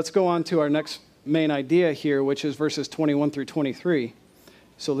 Okay, let's go on to our next main idea here, which is verses 21 through 23.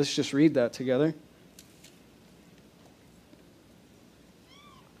 So let's just read that together.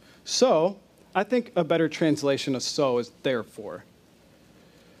 So, I think a better translation of so is therefore.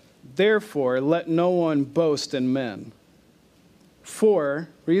 Therefore, let no one boast in men. For,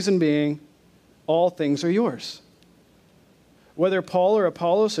 reason being, all things are yours. Whether Paul or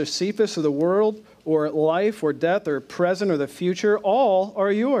Apollos or Cephas or the world or life or death or present or the future, all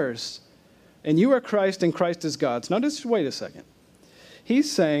are yours. And you are Christ and Christ is God's. Now just wait a second.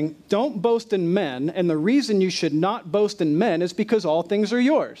 He's saying, don't boast in men, and the reason you should not boast in men is because all things are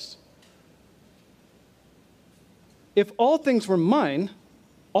yours. If all things were mine,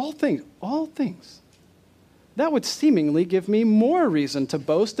 all things, that would seemingly give me more reason to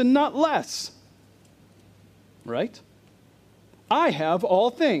boast and not less. Right? I have all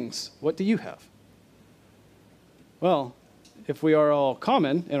things. What do you have? Well, if we are all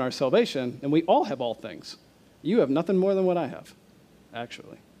common in our salvation, then we all have all things. You have nothing more than what I have,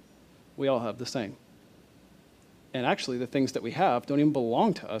 actually. We all have the same. And actually, the things that we have don't even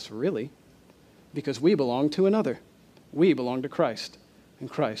belong to us, really, because we belong to another. We belong to Christ, and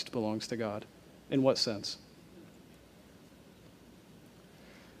Christ belongs to God. In what sense?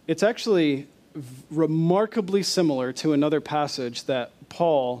 It's actually remarkably similar to another passage that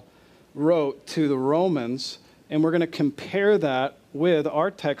Paul wrote to the Romans, and we're going to compare that with our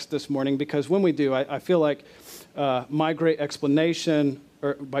text this morning, because when we do, I feel like my great explanation,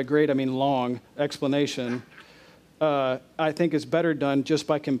 or by great I mean long explanation, I think is better done just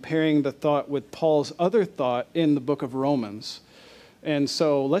by comparing the thought with Paul's other thought in the book of Romans. And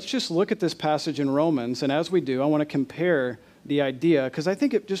so let's just look at this passage in Romans, and as we do, I want to compare the idea, because I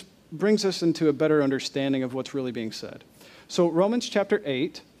think it just brings us into a better understanding of what's really being said. So Romans chapter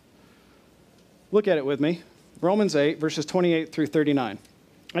 8, look at it with me. Romans 8, verses 28 through 39.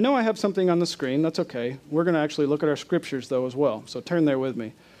 I know I have something on the screen. That's okay. We're going to actually look at our scriptures, though, as well. So turn there with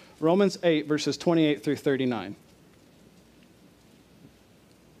me. Romans 8, verses 28 through 39.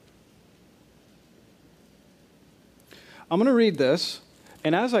 I'm going to read this,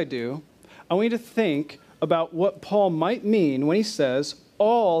 and as I do, I want you to think about what Paul might mean when he says,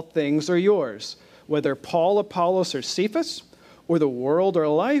 all things are yours, whether Paul, Apollos, or Cephas, or the world, or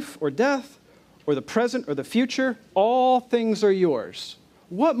life, or death, or the present, or the future, all things are yours.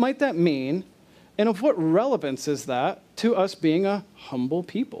 What might that mean, and of what relevance is that to us being a humble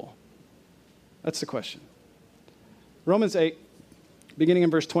people? That's the question. Romans 8, beginning in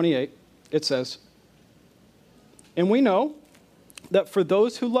verse 28, it says, "And we know that for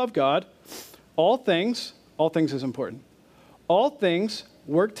those who love God, all things is important, all things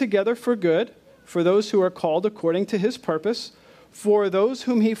work together for good for those who are called according to his purpose. For those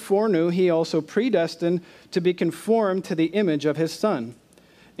whom he foreknew, he also predestined to be conformed to the image of his Son,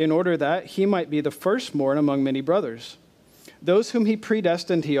 in order that he might be the firstborn among many brothers. Those whom he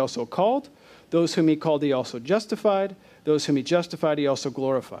predestined, he also called. Those whom he called, he also justified. Those whom he justified, he also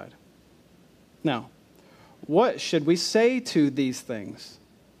glorified." Now, what should we say to these things?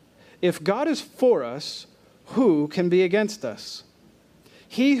 If God is for us, who can be against us?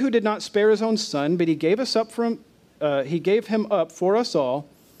 He who did not spare his own Son, but he gave him up for us all,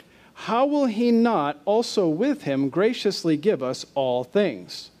 how will he not also with him graciously give us all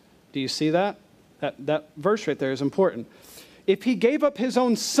things? Do you see that? That verse right there is important. If he gave up his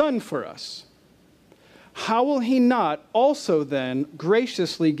own Son for us, how will he not also then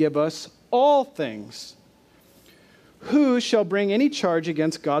graciously give us all things? Who shall bring any charge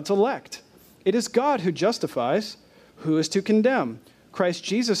against God's elect? It is God who justifies. Who is to condemn? Christ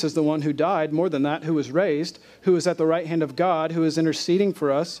Jesus is the one who died, more than that, who was raised, who is at the right hand of God, who is interceding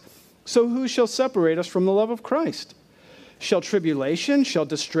for us. So who shall separate us from the love of Christ? Shall tribulation, shall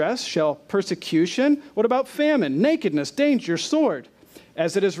distress, shall persecution? What about famine, nakedness, danger, sword?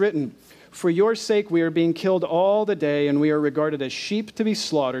 As it is written, for your sake we are being killed all the day, and we are regarded as sheep to be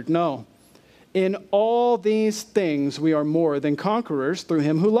slaughtered. No, in all these things we are more than conquerors through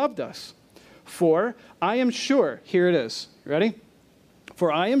him who loved us. For I am sure, here it is, ready?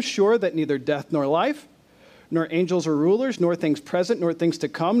 For I am sure that neither death nor life, nor angels or rulers, nor things present, nor things to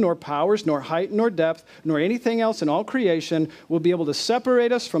come, nor powers, nor height, nor depth, nor anything else in all creation will be able to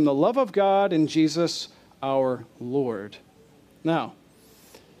separate us from the love of God in Jesus our Lord. Now,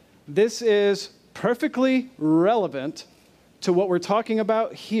 this is perfectly relevant to what we're talking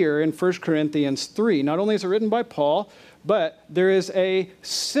about here in 1 Corinthians 3. Not only is it written by Paul, but there is a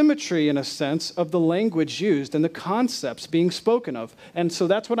symmetry, in a sense, of the language used and the concepts being spoken of. And so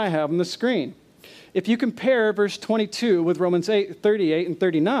that's what I have on the screen. If you compare verse 22 with Romans 8, 38 and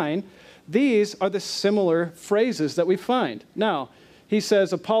 39, these are the similar phrases that we find. Now, he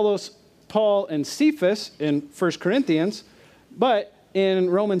says Apollos, Paul, and Cephas in 1 Corinthians, but in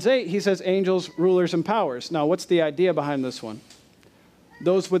Romans 8, he says angels, rulers, and powers. Now, what's the idea behind this one?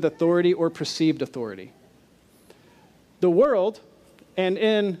 Those with authority or perceived authority. The world, and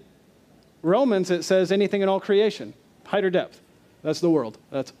in Romans it says anything in all creation, height or depth. That's the world.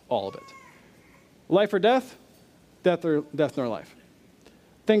 That's all of it. Life or death, death nor life.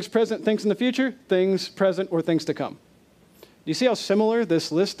 Things present, things in the future, things present or things to come. Do you see how similar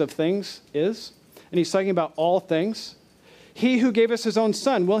this list of things is? And he's talking about all things. He who gave us his own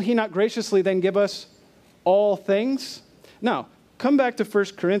son, will he not graciously then give us all things? Now, come back to 1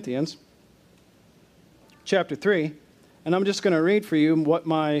 Corinthians chapter 3, and I'm just going to read for you what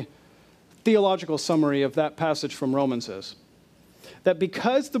my theological summary of that passage from Romans is. That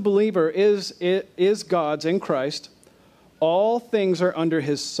because the believer is God's in Christ, all things are under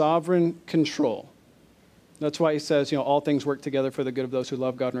his sovereign control. That's why he says, all things work together for the good of those who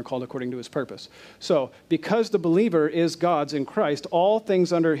love God and are called according to his purpose. So, because the believer is God's in Christ, all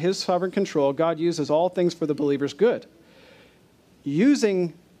things under his sovereign control, God uses all things for the believer's good.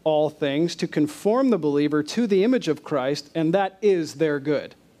 Using all things to conform the believer to the image of Christ, and that is their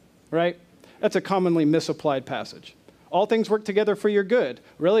good, right? That's a commonly misapplied passage. All things work together for your good.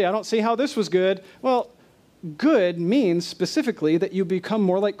 Really, I don't see how this was good. Well, good means specifically that you become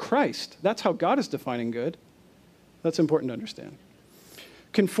more like Christ. That's how God is defining good. That's important to understand.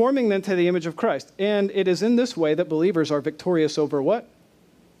 Conforming then to the image of Christ. And it is in this way that believers are victorious over what?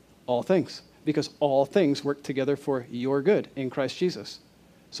 All things. Because all things work together for your good in Christ Jesus.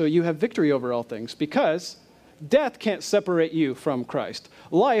 So you have victory over all things because death can't separate you from Christ.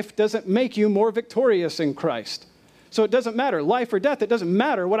 Life doesn't make you more victorious in Christ. So it doesn't matter, life or death, it doesn't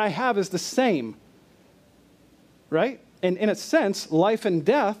matter. What I have is the same, right? And in a sense, life and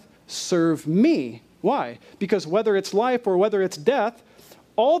death serve me. Why? Because whether it's life or whether it's death,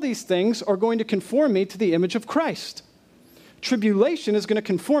 all these things are going to conform me to the image of Christ. Tribulation is going to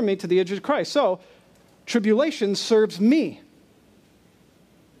conform me to the image of Christ. So tribulation serves me.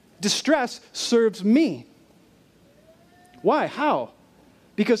 Distress serves me. Why? How?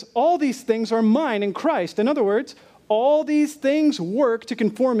 Because all these things are mine in Christ. In other words, all these things work to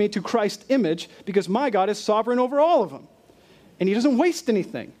conform me to Christ's image because my God is sovereign over all of them. And he doesn't waste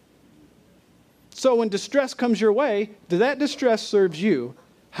anything. So when distress comes your way, that distress serves you.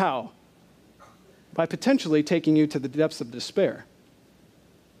 How? By potentially taking you to the depths of despair.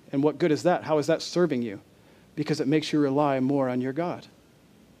 And what good is that? How is that serving you? Because it makes you rely more on your God.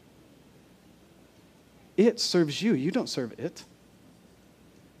 It serves you. You don't serve it.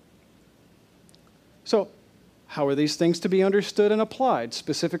 So, how are these things to be understood and applied,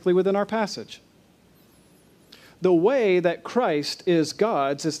 specifically within our passage? The way that Christ is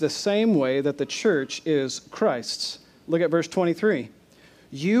God's is the same way that the church is Christ's. Look at verse 23.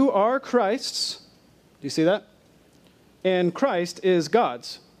 You are Christ's. Do you see that? And Christ is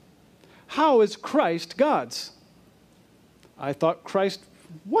God's. How is Christ God's? I thought Christ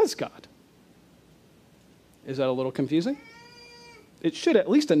was God. Is that a little confusing? It should at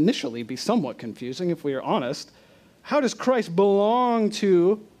least initially be somewhat confusing if we are honest. How does Christ belong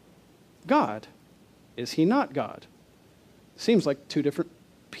to God? Is he not God? Seems like two different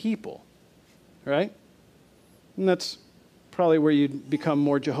people, right? And that's probably where you become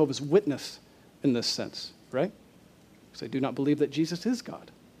more Jehovah's Witness in this sense, right? Because they do not believe that Jesus is God,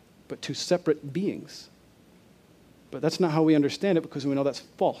 but two separate beings. But that's not how we understand it because we know that's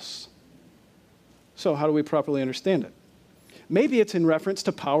false. So how do we properly understand it? Maybe it's in reference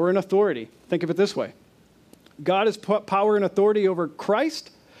to power and authority. Think of it this way. God has put power and authority over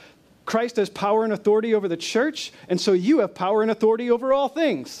Christ. Christ has power and authority over the church. And so you have power and authority over all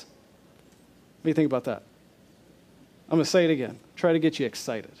things. What do you think about that? I'm going to say it again. Try to get you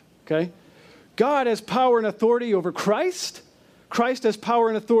excited, okay? God has power and authority over Christ. Christ has power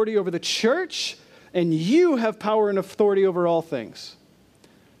and authority over the church. And you have power and authority over all things.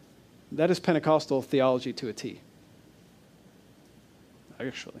 That is Pentecostal theology to a T.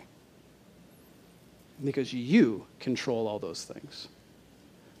 Actually. Because you control all those things.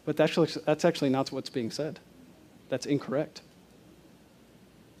 But that's actually not what's being said. That's incorrect.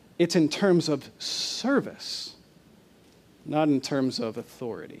 It's in terms of service, not in terms of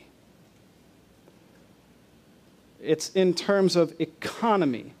authority. It's in terms of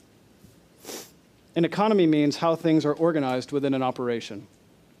economy. An economy means how things are organized within an operation.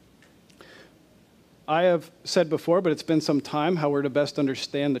 I have said before, but it's been some time, how we're to best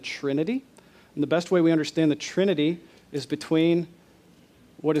understand the Trinity. And the best way we understand the Trinity is between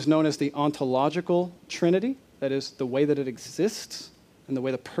what is known as the ontological Trinity, that is the way that it exists and the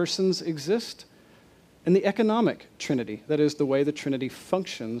way the persons exist, and the economic Trinity, that is the way the Trinity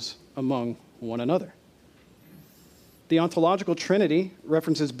functions among one another. The ontological Trinity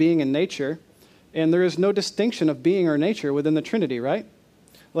references being and nature, and there is no distinction of being or nature within the Trinity, right?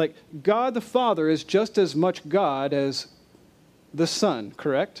 Like, God the Father is just as much God as the Son,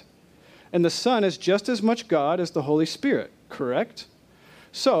 correct? And the Son is just as much God as the Holy Spirit, correct?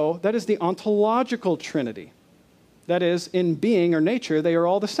 So, that is the ontological Trinity. That is, in being or nature, they are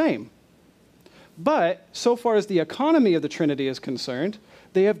all the same. But, so far as the economy of the Trinity is concerned,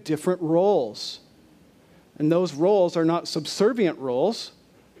 they have different roles. And those roles are not subservient roles,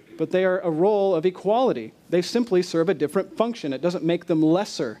 but they are a role of equality. They simply serve a different function. It doesn't make them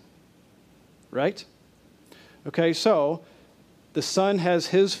lesser, right? Okay, so the Son has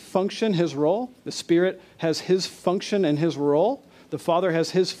his function, his role. The Spirit has his function and his role. The Father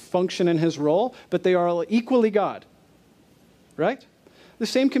has his function and his role, but they are all equally God, right? The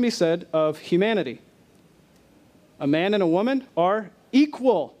same can be said of humanity. A man and a woman are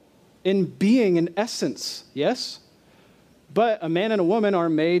equal in being and essence, yes? But a man and a woman are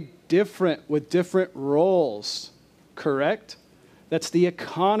made different with different roles, correct? That's the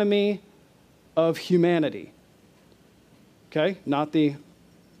economy of humanity, okay? Not the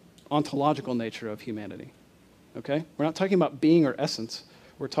ontological nature of humanity, okay? We're not talking about being or essence.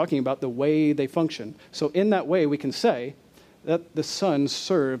 We're talking about the way they function. So in that way, we can say that the Son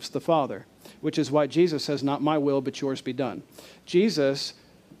serves the Father, which is why Jesus says, not my will, but yours be done. Jesus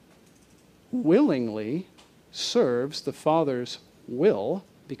willingly serves the Father's will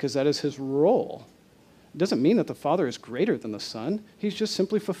because that is his role. It doesn't mean that the Father is greater than the Son. He's just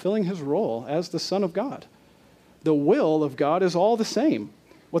simply fulfilling his role as the Son of God. The will of God is all the same.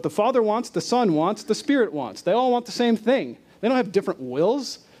 What the Father wants, the Son wants, the Spirit wants. They all want the same thing. They don't have different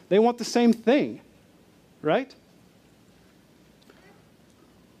wills. They want the same thing, right?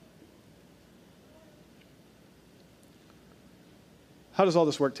 How does all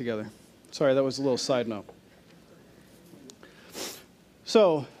this work together? Sorry, that was a little side note.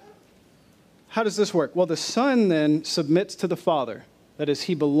 So, how does this work? Well, the Son then submits to the Father. That is,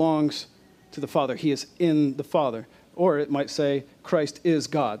 he belongs to the Father. He is in the Father. Or it might say, Christ is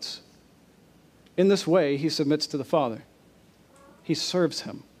God's. In this way, he submits to the Father. He serves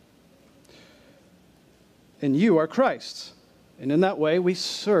him. And you are Christ's. And in that way, we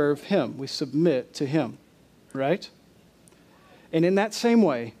serve him. We submit to him. Right? And in that same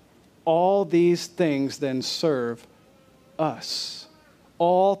way, all these things then serve us.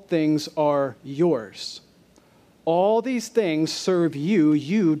 All things are yours. All these things serve you.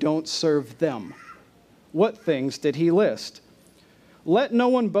 You don't serve them. What things did he list? Let no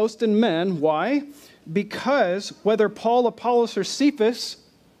one boast in men. Why? Because whether Paul, Apollos, or Cephas,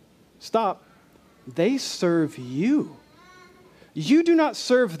 stop, they serve you. You do not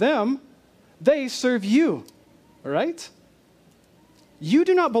serve them. They serve you. All right? You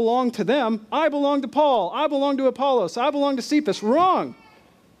do not belong to them. I belong to Paul. I belong to Apollos. I belong to Cephas. Wrong.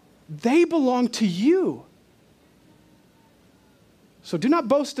 They belong to you. So do not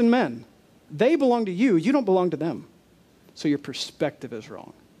boast in men. They belong to you. You don't belong to them. So your perspective is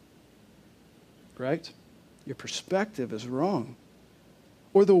wrong. Right? Your perspective is wrong.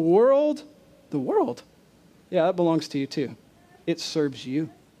 Or the world. Yeah, that belongs to you too. It serves you.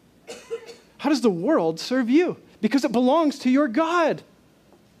 How does the world serve you? Because it belongs to your God.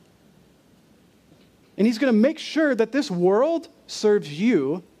 And he's going to make sure that this world serves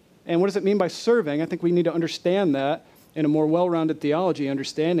you. And what does it mean by serving? I think we need to understand that in a more well-rounded theology,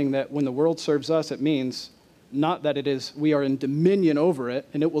 understanding that when the world serves us, it means not that we are in dominion over it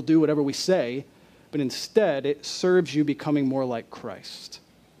and it will do whatever we say, but instead it serves you becoming more like Christ.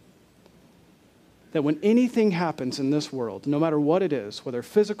 that when anything happens in this world, no matter what it is, whether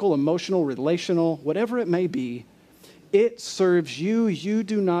physical, emotional, relational, whatever it may be, it serves you. You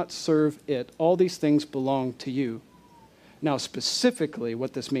do not serve it. All these things belong to you. Now, specifically,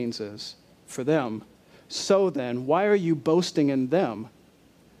 what this means is, for them, so then, why are you boasting in them?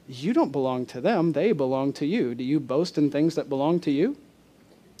 You don't belong to them. They belong to you. Do you boast in things that belong to you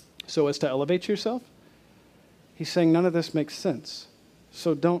so as to elevate yourself? He's saying none of this makes sense.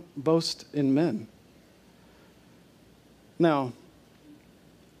 So don't boast in men. Now,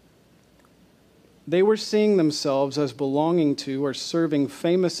 they were seeing themselves as belonging to or serving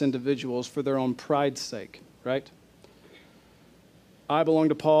famous individuals for their own pride's sake, right? I belong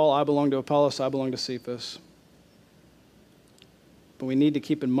to Paul, I belong to Apollos, I belong to Cephas. But we need to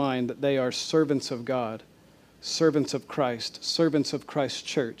keep in mind that they are servants of God, servants of Christ's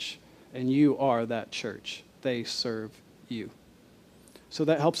church, and you are that church. They serve you. So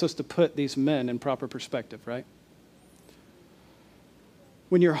that helps us to put these men in proper perspective, right?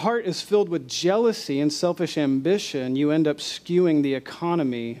 When your heart is filled with jealousy and selfish ambition, you end up skewing the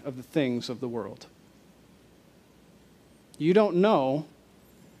economy of the things of the world. You don't know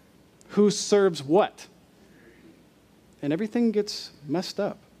who serves what. And everything gets messed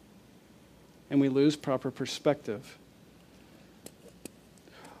up. And we lose proper perspective.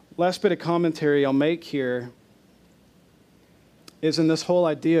 Last bit of commentary I'll make here is in this whole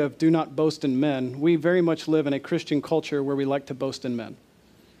idea of do not boast in men. We very much live in a Christian culture where we like to boast in men.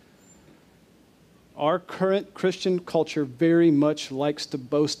 Our current Christian culture very much likes to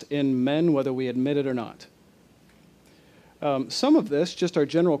boast in men, whether we admit it or not. Some of this, just our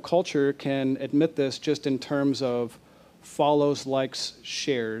general culture, can admit this just in terms of follows, likes,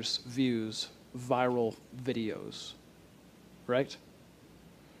 shares, views, viral videos, right?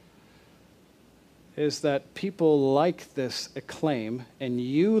 Is that people like this acclaim, and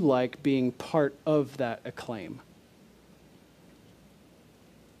you like being part of that acclaim.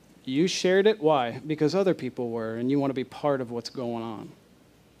 You shared it, why? Because other people were, and you want to be part of what's going on,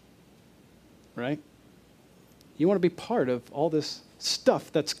 right? You want to be part of all this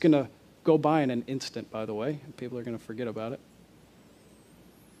stuff that's going to go by in an instant, by the way. People are going to forget about it.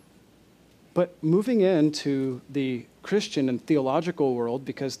 But moving into the Christian and theological world,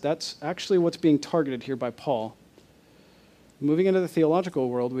 because that's actually what's being targeted here by Paul, moving into the theological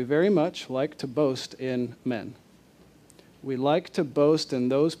world, we very much like to boast in men. We like to boast in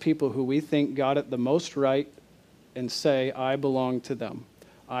those people who we think got it the most right and say, I belong to them.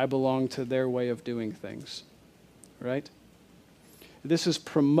 I belong to their way of doing things, right? This is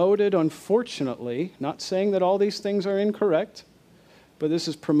promoted, unfortunately, not saying that all these things are incorrect, but this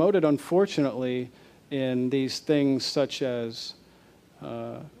is promoted, unfortunately, in these things such as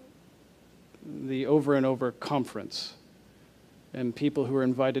the over and over conference. And people who are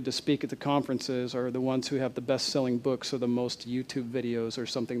invited to speak at the conferences are the ones who have the best-selling books or the most YouTube videos or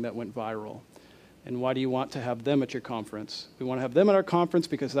something that went viral. And why do you want to have them at your conference? We want to have them at our conference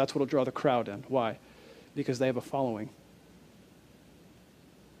because that's what will draw the crowd in. Why? Because they have a following.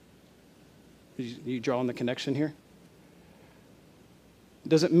 You drawing the connection here?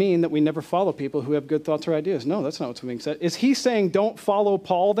 Does it mean that we never follow people who have good thoughts or ideas? No, that's not what's being said. Is he saying don't follow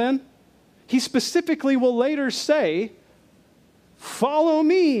Paul then? He specifically will later say, follow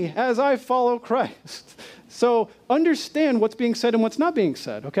me as I follow Christ. So understand what's being said and what's not being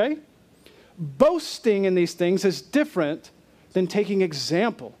said, okay? Boasting in these things is different than taking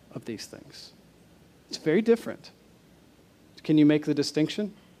example of these things. It's very different. Can you make the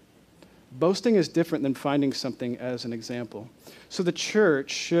distinction? Boasting is different than finding something as an example. So the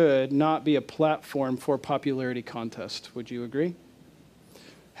church should not be a platform for popularity contest. Would you agree?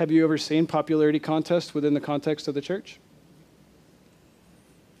 Have you ever seen popularity contests within the context of the church?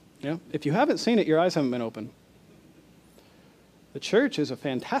 Yeah? If you haven't seen it, your eyes haven't been open. The church is a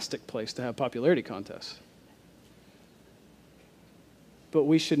fantastic place to have popularity contests. But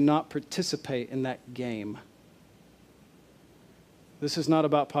we should not participate in that game. This is not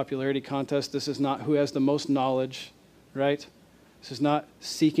about popularity contests. This is not who has the most knowledge, right? This is not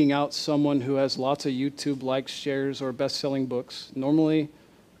seeking out someone who has lots of YouTube likes, shares, or best-selling books. Normally,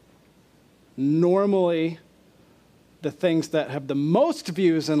 the things that have the most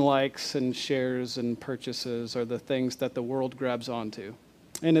views and likes and shares and purchases are the things that the world grabs onto.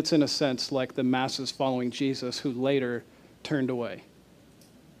 And it's in a sense like the masses following Jesus who later turned away.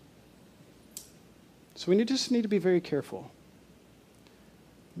 So we just need to be very careful.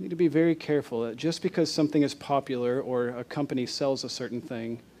 We need to be very careful that just because something is popular or a company sells a certain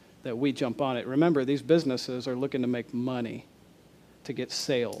thing, that we jump on it. Remember, these businesses are looking to make money, to get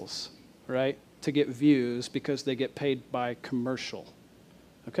sales, right? To get views because they get paid by commercial,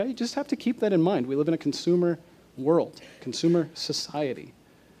 Okay? You just have to keep that in mind. We live in a consumer world, consumer society,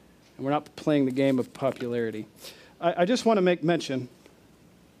 and we're not playing the game of popularity. I just want to make mention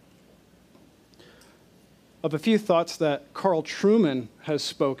of a few thoughts that Carl Trueman has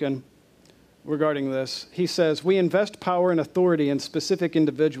spoken regarding this. He says, we invest power and authority in specific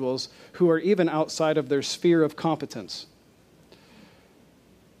individuals who are even outside of their sphere of competence.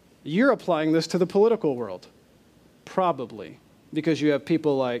 You're applying this to the political world, probably, because you have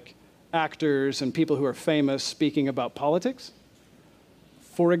people like actors and people who are famous speaking about politics,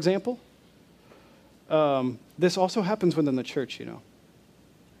 for example. This also happens within the church, you know.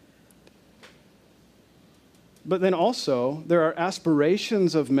 But then also, there are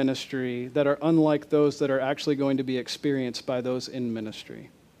aspirations of ministry that are unlike those that are actually going to be experienced by those in ministry.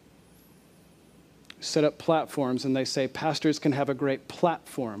 Set up platforms, and they say pastors can have a great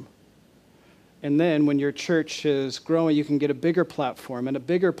platform. And then when your church is growing, you can get a bigger platform and a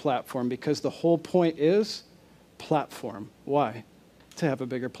bigger platform, because the whole point is platform. Why? To have a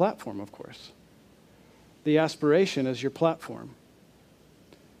bigger platform, of course. The aspiration is your platform.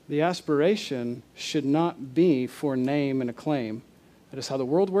 The aspiration should not be for name and acclaim. That is how the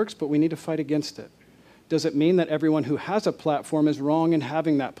world works, but we need to fight against it. Does it mean that everyone who has a platform is wrong in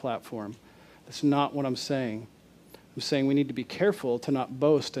having that platform? That's not what I'm saying. I'm saying we need to be careful to not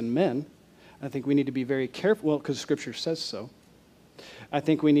boast in men. I think we need to be very careful, well, because Scripture says so. I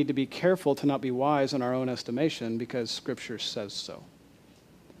think we need to be careful to not be wise in our own estimation, because Scripture says so.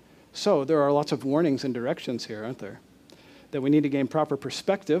 So there are lots of warnings and directions here, aren't there? That we need to gain proper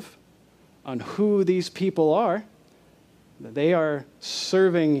perspective on who these people are, that they are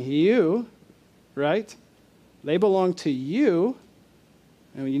serving you, right? They belong to you,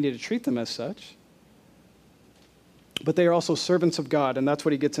 and you need to treat them as such. But they are also servants of God, and that's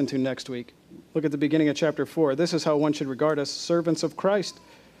what he gets into next week. Look at the beginning of chapter 4. This is how one should regard us, servants of Christ,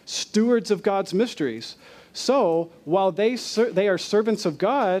 stewards of God's mysteries. So while they are servants of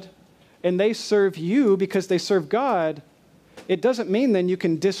God, and they serve you because they serve God, it doesn't mean then you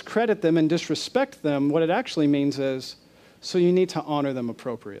can discredit them and disrespect them. What it actually means is, so you need to honor them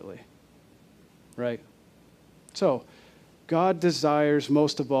appropriately, right? So God desires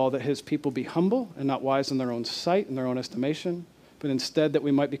most of all that his people be humble and not wise in their own sight, in their own estimation, but instead that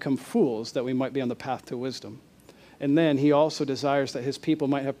we might become fools, that we might be on the path to wisdom. And then he also desires that his people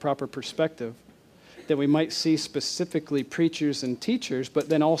might have proper perspective, that we might see specifically preachers and teachers, but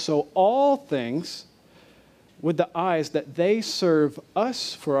then also all things with the eyes that they serve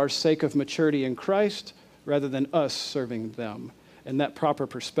us for our sake of maturity in Christ rather than us serving them. And that proper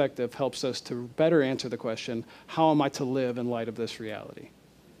perspective helps us to better answer the question, how am I to live in light of this reality?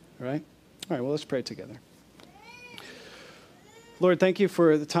 All right? All right, well, let's pray together. Lord, thank you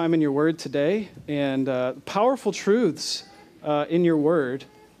for the time in your word today and powerful truths in your word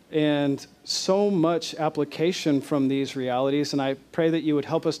and so much application from these realities. And I pray that you would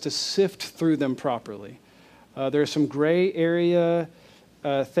help us to sift through them properly. There are some gray area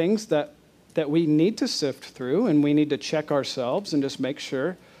things that we need to sift through, and we need to check ourselves and just make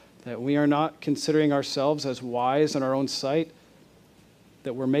sure that we are not considering ourselves as wise in our own sight,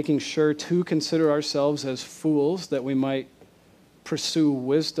 that we're making sure to consider ourselves as fools, that we might pursue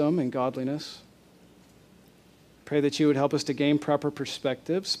wisdom and godliness. Pray that you would help us to gain proper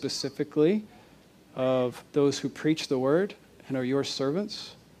perspective, specifically of those who preach the word and are your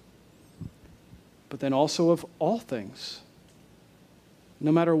servants, but then also of all things.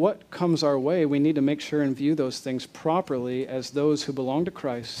 No matter what comes our way, we need to make sure and view those things properly as those who belong to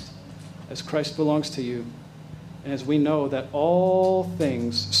Christ, as Christ belongs to you, and as we know that all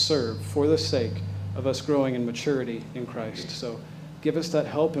things serve for the sake of us growing in maturity in Christ. So give us that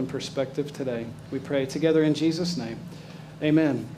help and perspective today. We pray together in Jesus' name. Amen.